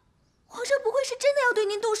皇上不会是真的要对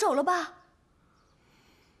您动手了吧？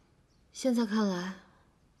现在看来，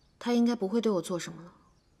他应该不会对我做什么了。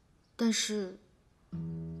但是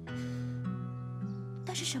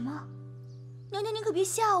什么？娘娘，您可别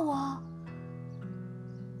吓我。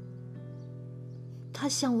他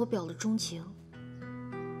向我表了钟情，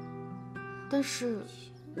但是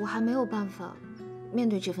我还没有办法面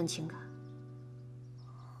对这份情感。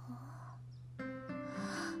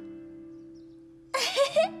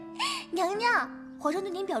娘娘，皇上对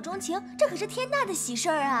您表钟情，这可是天大的喜事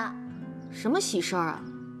儿啊！什么喜事儿啊？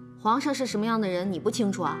皇上是什么样的人，你不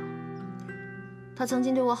清楚啊？他曾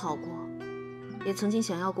经对我好过，也曾经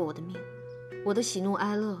想要过我的命，我的喜怒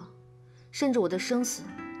哀乐，甚至我的生死，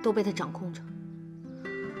都被他掌控着。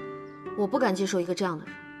我不敢接受一个这样的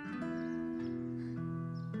人。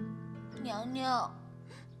娘娘，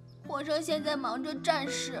皇上现在忙着战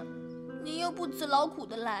事，您又不辞劳苦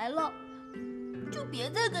的来了，就别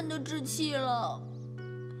再跟他置气了。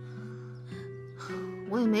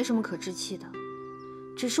我也没什么可置气的，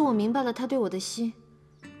只是我明白了他对我的心，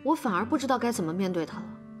我反而不知道该怎么面对他了。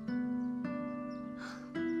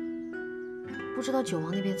不知道九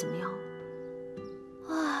王那边怎么样了？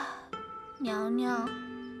唉，娘娘，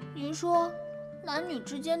您说男女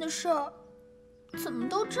之间的事儿，怎么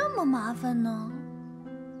都这么麻烦呢？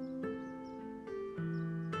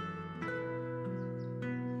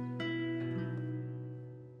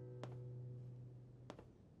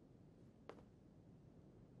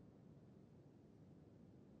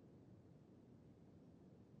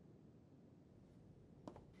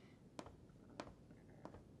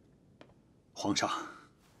皇上，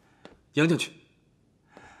杨将军，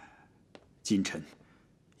今晨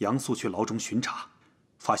杨素去牢中巡查，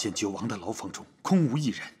发现九王的牢房中空无一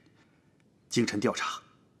人。经臣调查，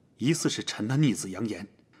疑似是臣的逆子杨炎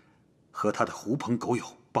和他的狐朋狗友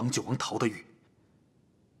帮九王逃的狱。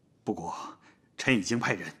不过，臣已经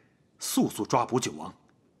派人速速抓捕九王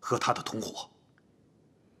和他的同伙。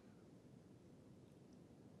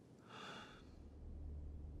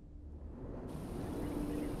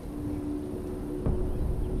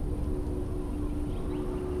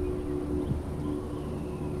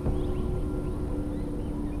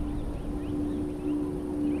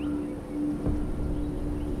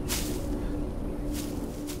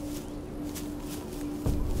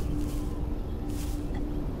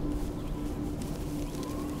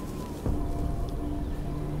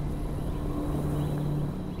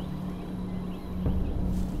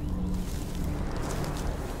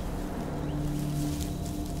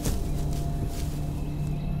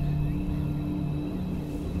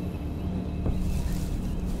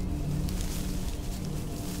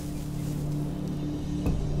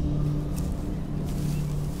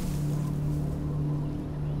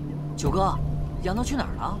九哥，杨都去哪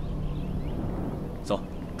儿了？走，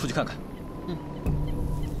出去看看。嗯。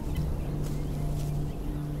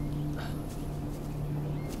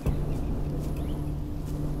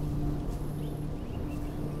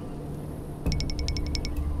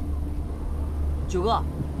九哥，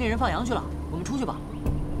那人放羊去了，我们出去吧。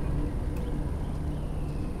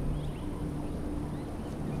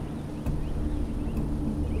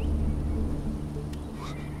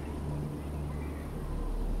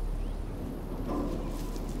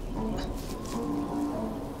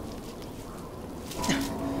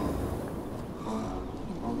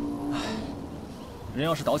人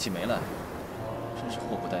要是倒起霉来，真是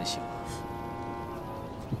祸不单行啊！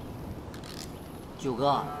九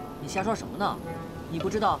哥，你瞎说什么呢？你不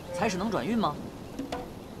知道才使能转运吗？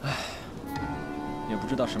唉，也不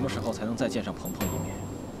知道什么时候才能再见上鹏鹏一面，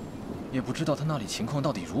也不知道他那里情况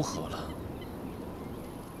到底如何了。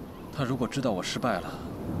他如果知道我失败了，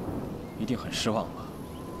一定很失望吧？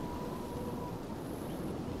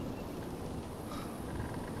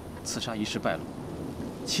刺杀一事败露，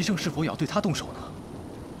齐胜是否也要对他动手呢？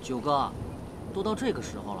九哥，都到这个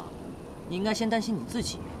时候了，你应该先担心你自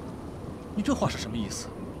己。你这话是什么意思？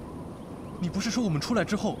你不是说我们出来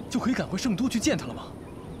之后就可以赶回圣都去见他了吗？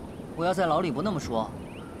我要在牢里不那么说，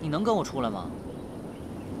你能跟我出来吗？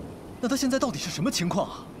那他现在到底是什么情况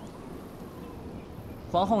啊？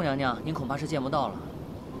皇后娘娘，您恐怕是见不到了，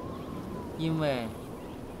因为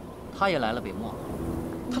她也来了北漠。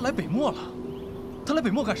她来北漠了？她来北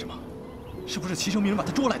漠干什么？是不是齐胜命人把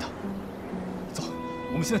她捉来的？走，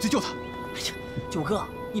我们现在去救她。哎呀，九哥，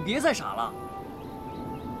你别再傻了。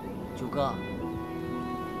九哥，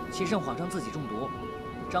齐胜谎称自己中毒，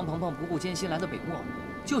张鹏鹏不顾艰辛来到北漠，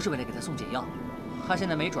就是为了给他送解药。他现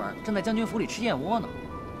在没准正在将军府里吃燕窝呢。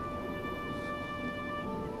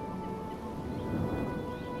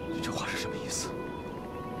你这话是什么意思？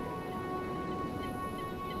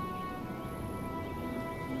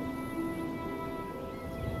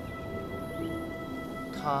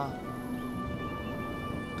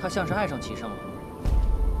他像是爱上齐胜了。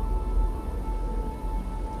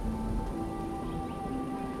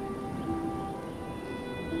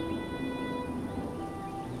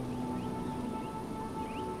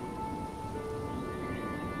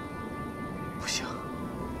不行，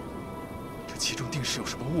这其中定是有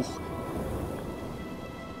什么误会。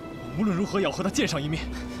我无论如何也要和他见上一面。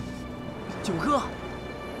九哥，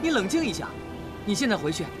你冷静一下，你现在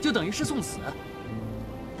回去就等于是送死。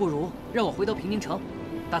不如让我回到平宁城，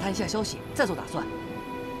打探一下消息，再做打算。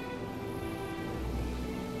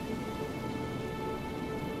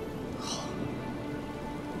好。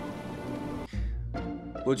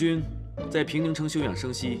我军在平宁城休养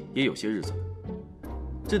生息也有些日子了，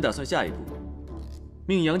朕打算下一步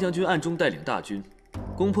命杨将军暗中带领大军，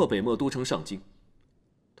攻破北漠都城上京，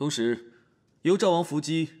同时由赵王伏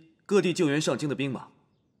击各地救援上京的兵马，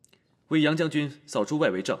为杨将军扫除外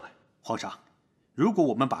围障碍。皇上，如果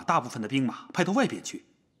我们把大部分的兵马派到外边去，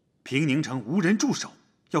平宁城无人驻守，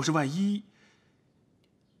要是万一……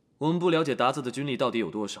我们不了解鞑子的军力到底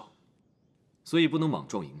有多少，所以不能莽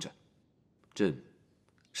撞迎战。朕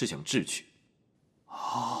是想智取。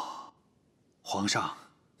哦，皇上，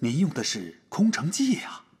您用的是空城计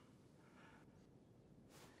呀！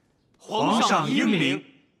皇上英明，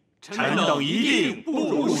臣等一定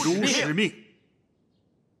不辱使命。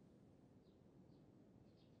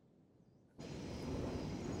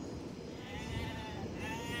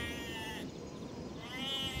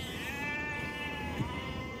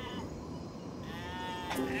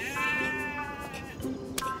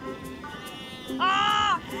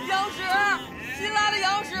啊！羊屎，新来的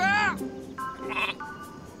羊屎！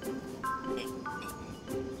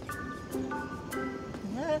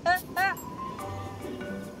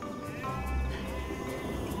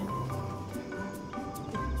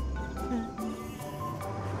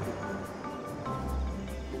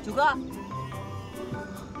九哥，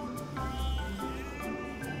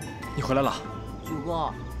你回来了。九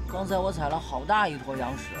哥，刚才我踩了好大一坨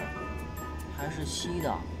羊屎，还是稀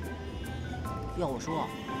的。要我说，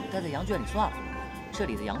待在羊圈里算了，这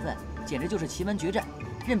里的羊粪简直就是奇门绝阵，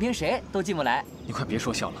任凭谁都进不来。你快别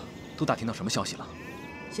说笑了，都打听到什么消息了？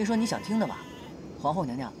先说你想听的吧。皇后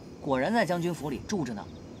娘娘果然在将军府里住着呢。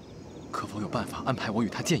可否有办法安排我与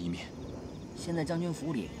她见一面？现在将军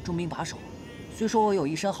府里重兵把守，虽说我有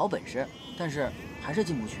一身好本事，但是还是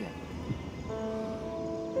进不去。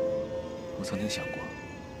我曾经想过，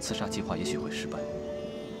刺杀计划也许会失败，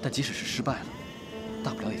但即使是失败了，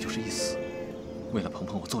大不了也就是一死。为了鹏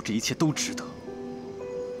鹏，我做这一切都值得。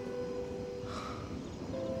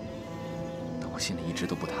但我心里一直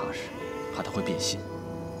都不踏实，怕他会变心。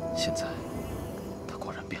现在，他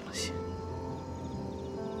果然变了心。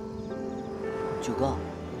九哥，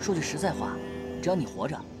说句实在话，只要你活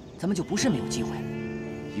着，咱们就不是没有机会。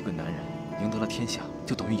一个男人赢得了天下，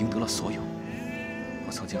就等于赢得了所有。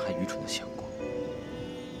我曾经还愚蠢地想过，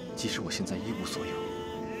即使我现在一无所有，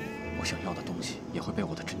我想要的东西也会被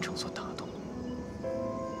我的真诚所打动。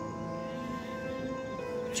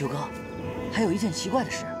九哥，还有一件奇怪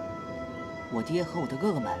的事，我爹和我的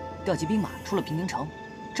哥哥们调集兵马出了平宁城，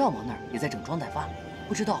赵王那儿也在整装待发，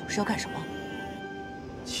不知道是要干什么。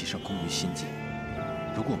齐胜攻于心计，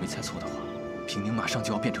如果我没猜错的话，平宁马上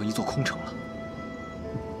就要变成一座空城了。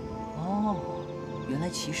哦，原来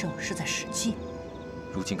齐胜是在使计。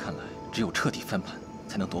如今看来，只有彻底翻盘，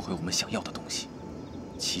才能夺回我们想要的东西。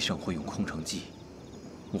齐胜会用空城计，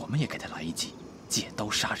我们也给他来一计，借刀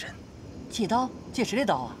杀人。借刀？借谁的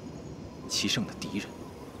刀啊？齐胜的敌人，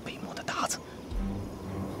北漠的鞑子。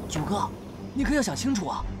九哥，你可要想清楚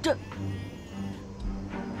啊！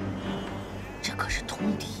这可是通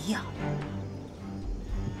敌呀！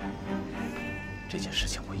这件事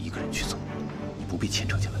情我一个人去做，你不必牵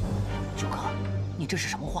扯进来。九哥，你这是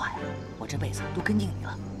什么话呀？我这辈子都跟定你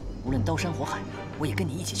了，无论刀山火海，我也跟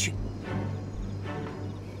你一起去。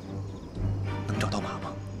能找到马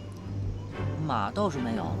吗？马倒是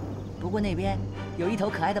没有，不过那边有一头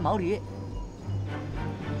可爱的毛驴。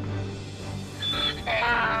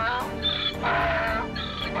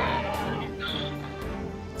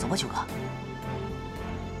走吧，九哥。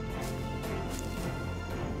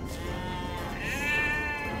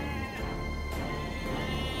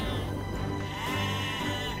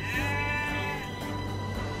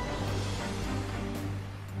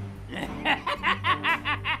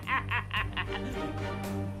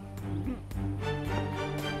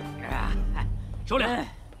首领，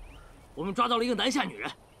我们抓到了一个南下女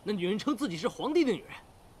人，那女人称自己是皇帝的女人。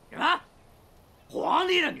什么？皇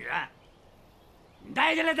帝的女人？你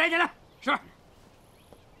带进来，带进来。是。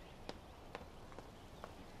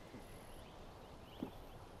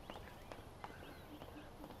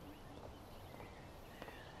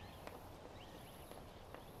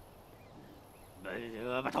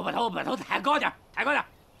把头抬高点，抬高点。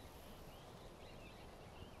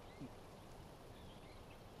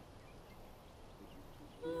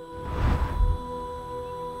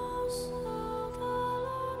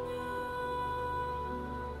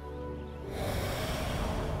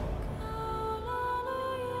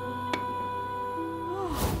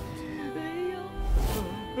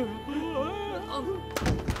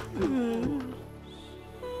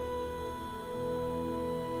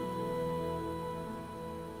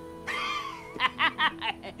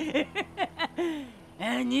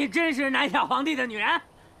你真是南下皇帝的女人？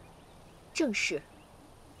正是。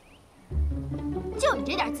就你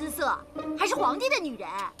这点姿色，还是皇帝的女人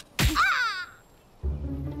啊！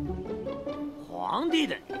皇帝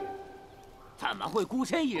的女人怎么会孤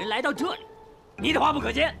身一人来到这里？你的话不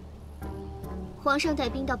可信。皇上带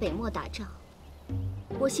兵到北漠打仗，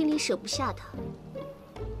我心里舍不下他，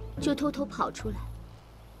就偷偷跑出来，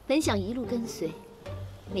本想一路跟随，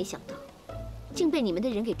没想到竟被你们的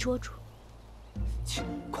人给捉住。切，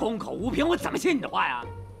空口无凭，我怎么信你的话呀？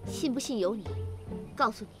信不信由你。告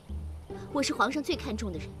诉你，我是皇上最看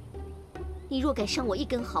重的人，你若敢伤我一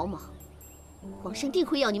根毫毛，皇上定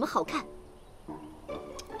会要你们好看。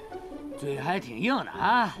嘴还挺硬的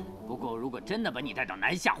啊！不过如果真的把你带到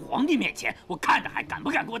南下皇帝面前，我看着还敢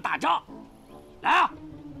不敢跟我打仗？来啊，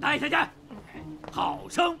带下去，好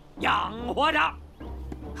生养活着。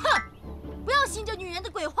哼，不要信这女人的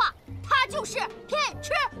鬼话，她就是骗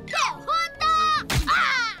吃骗喝的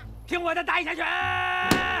啊！听我的，带下去。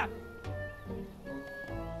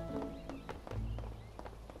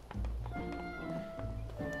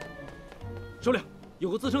首领，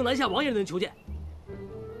有个自称南下王爷的人求见。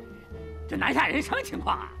这南下人什么情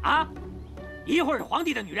况啊？啊，一会儿是皇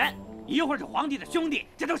帝的女人，一会儿是皇帝的兄弟，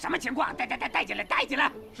这都什么情况？带进来，带进来！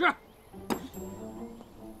是。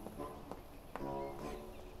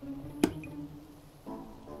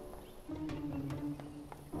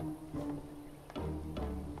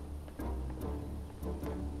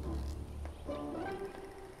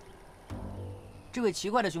这位奇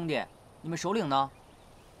怪的兄弟，你们首领呢？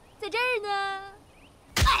在这儿呢。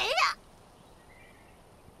哎呀！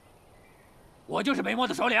我就是北漠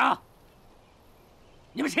的首领。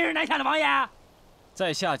你们谁是南下的王爷？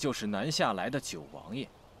在下就是南下来的九王爷。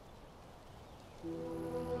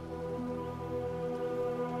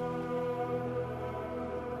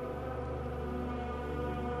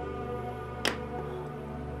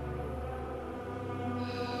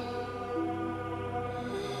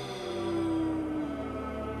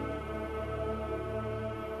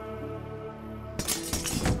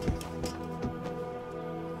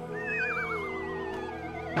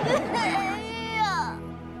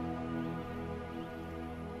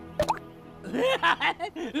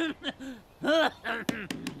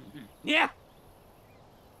你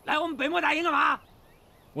来我们北漠大营干嘛？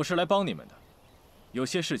我是来帮你们的，有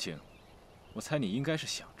些事情，我猜你应该是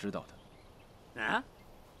想知道的。啊？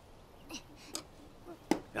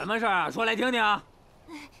什么事儿啊？说来听听。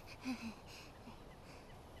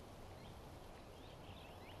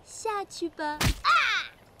下去吧。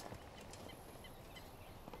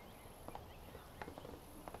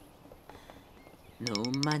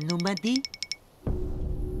努曼迪。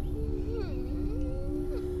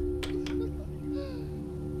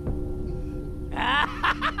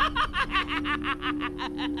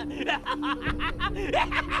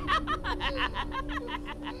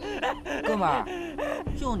哥们儿，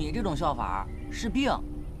就你这种笑法是病，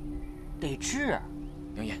得治。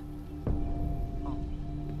杨岩，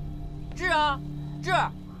治啊，治！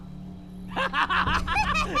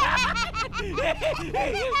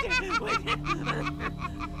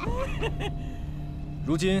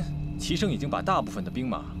如今齐胜已经把大部分的兵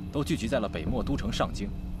马都聚集在了北漠都城上京，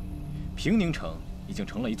平宁城已经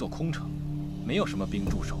成了一座空城，没有什么兵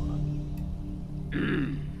驻守了。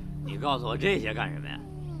你告诉我这些干什么呀？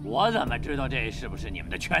我怎么知道这是不是你们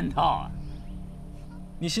的圈套啊？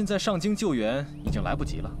你现在上京救援已经来不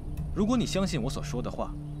及了。如果你相信我所说的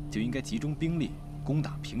话，就应该集中兵力攻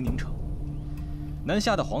打平宁城。南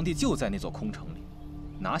下的皇帝就在那座空城里，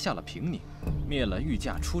拿下了平宁，灭了御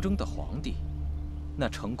驾出征的皇帝，那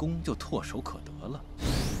成功就唾手可得了。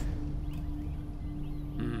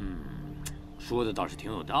说的倒是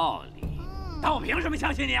挺有道理，但我凭什么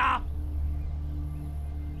相信你啊？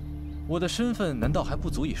我的身份难道还不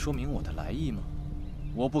足以说明我的来意吗？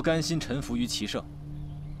我不甘心臣服于齐胜，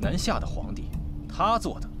南下的皇帝他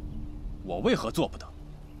做的，我为何做不得？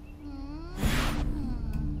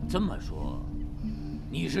这么说，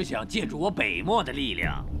你是想借助我北漠的力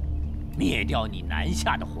量，灭掉你南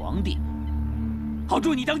下的皇帝，好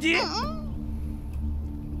助你登基？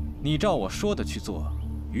你照我说的去做，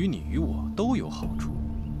于你于我都有好处。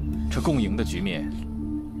这共赢的局面，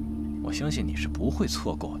我相信你是不会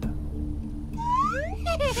错过的。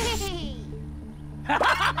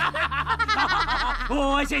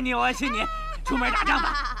我信你，我信你。出门打仗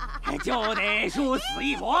吧，就得殊死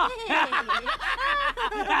一搏。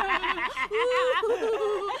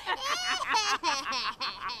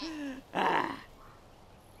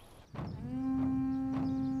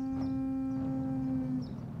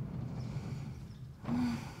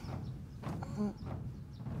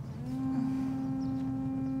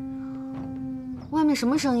外面什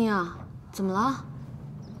么声音啊？怎么了？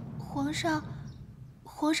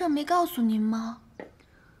皇上没告诉您吗？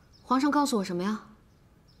皇上告诉我什么呀？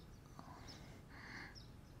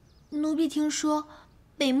奴婢听说，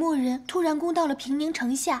北漠人突然攻到了平宁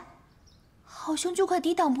城下，好像就快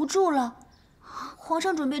抵挡不住了。皇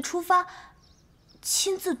上准备出发，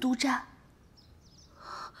亲自督战。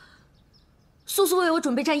速速为我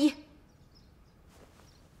准备战衣。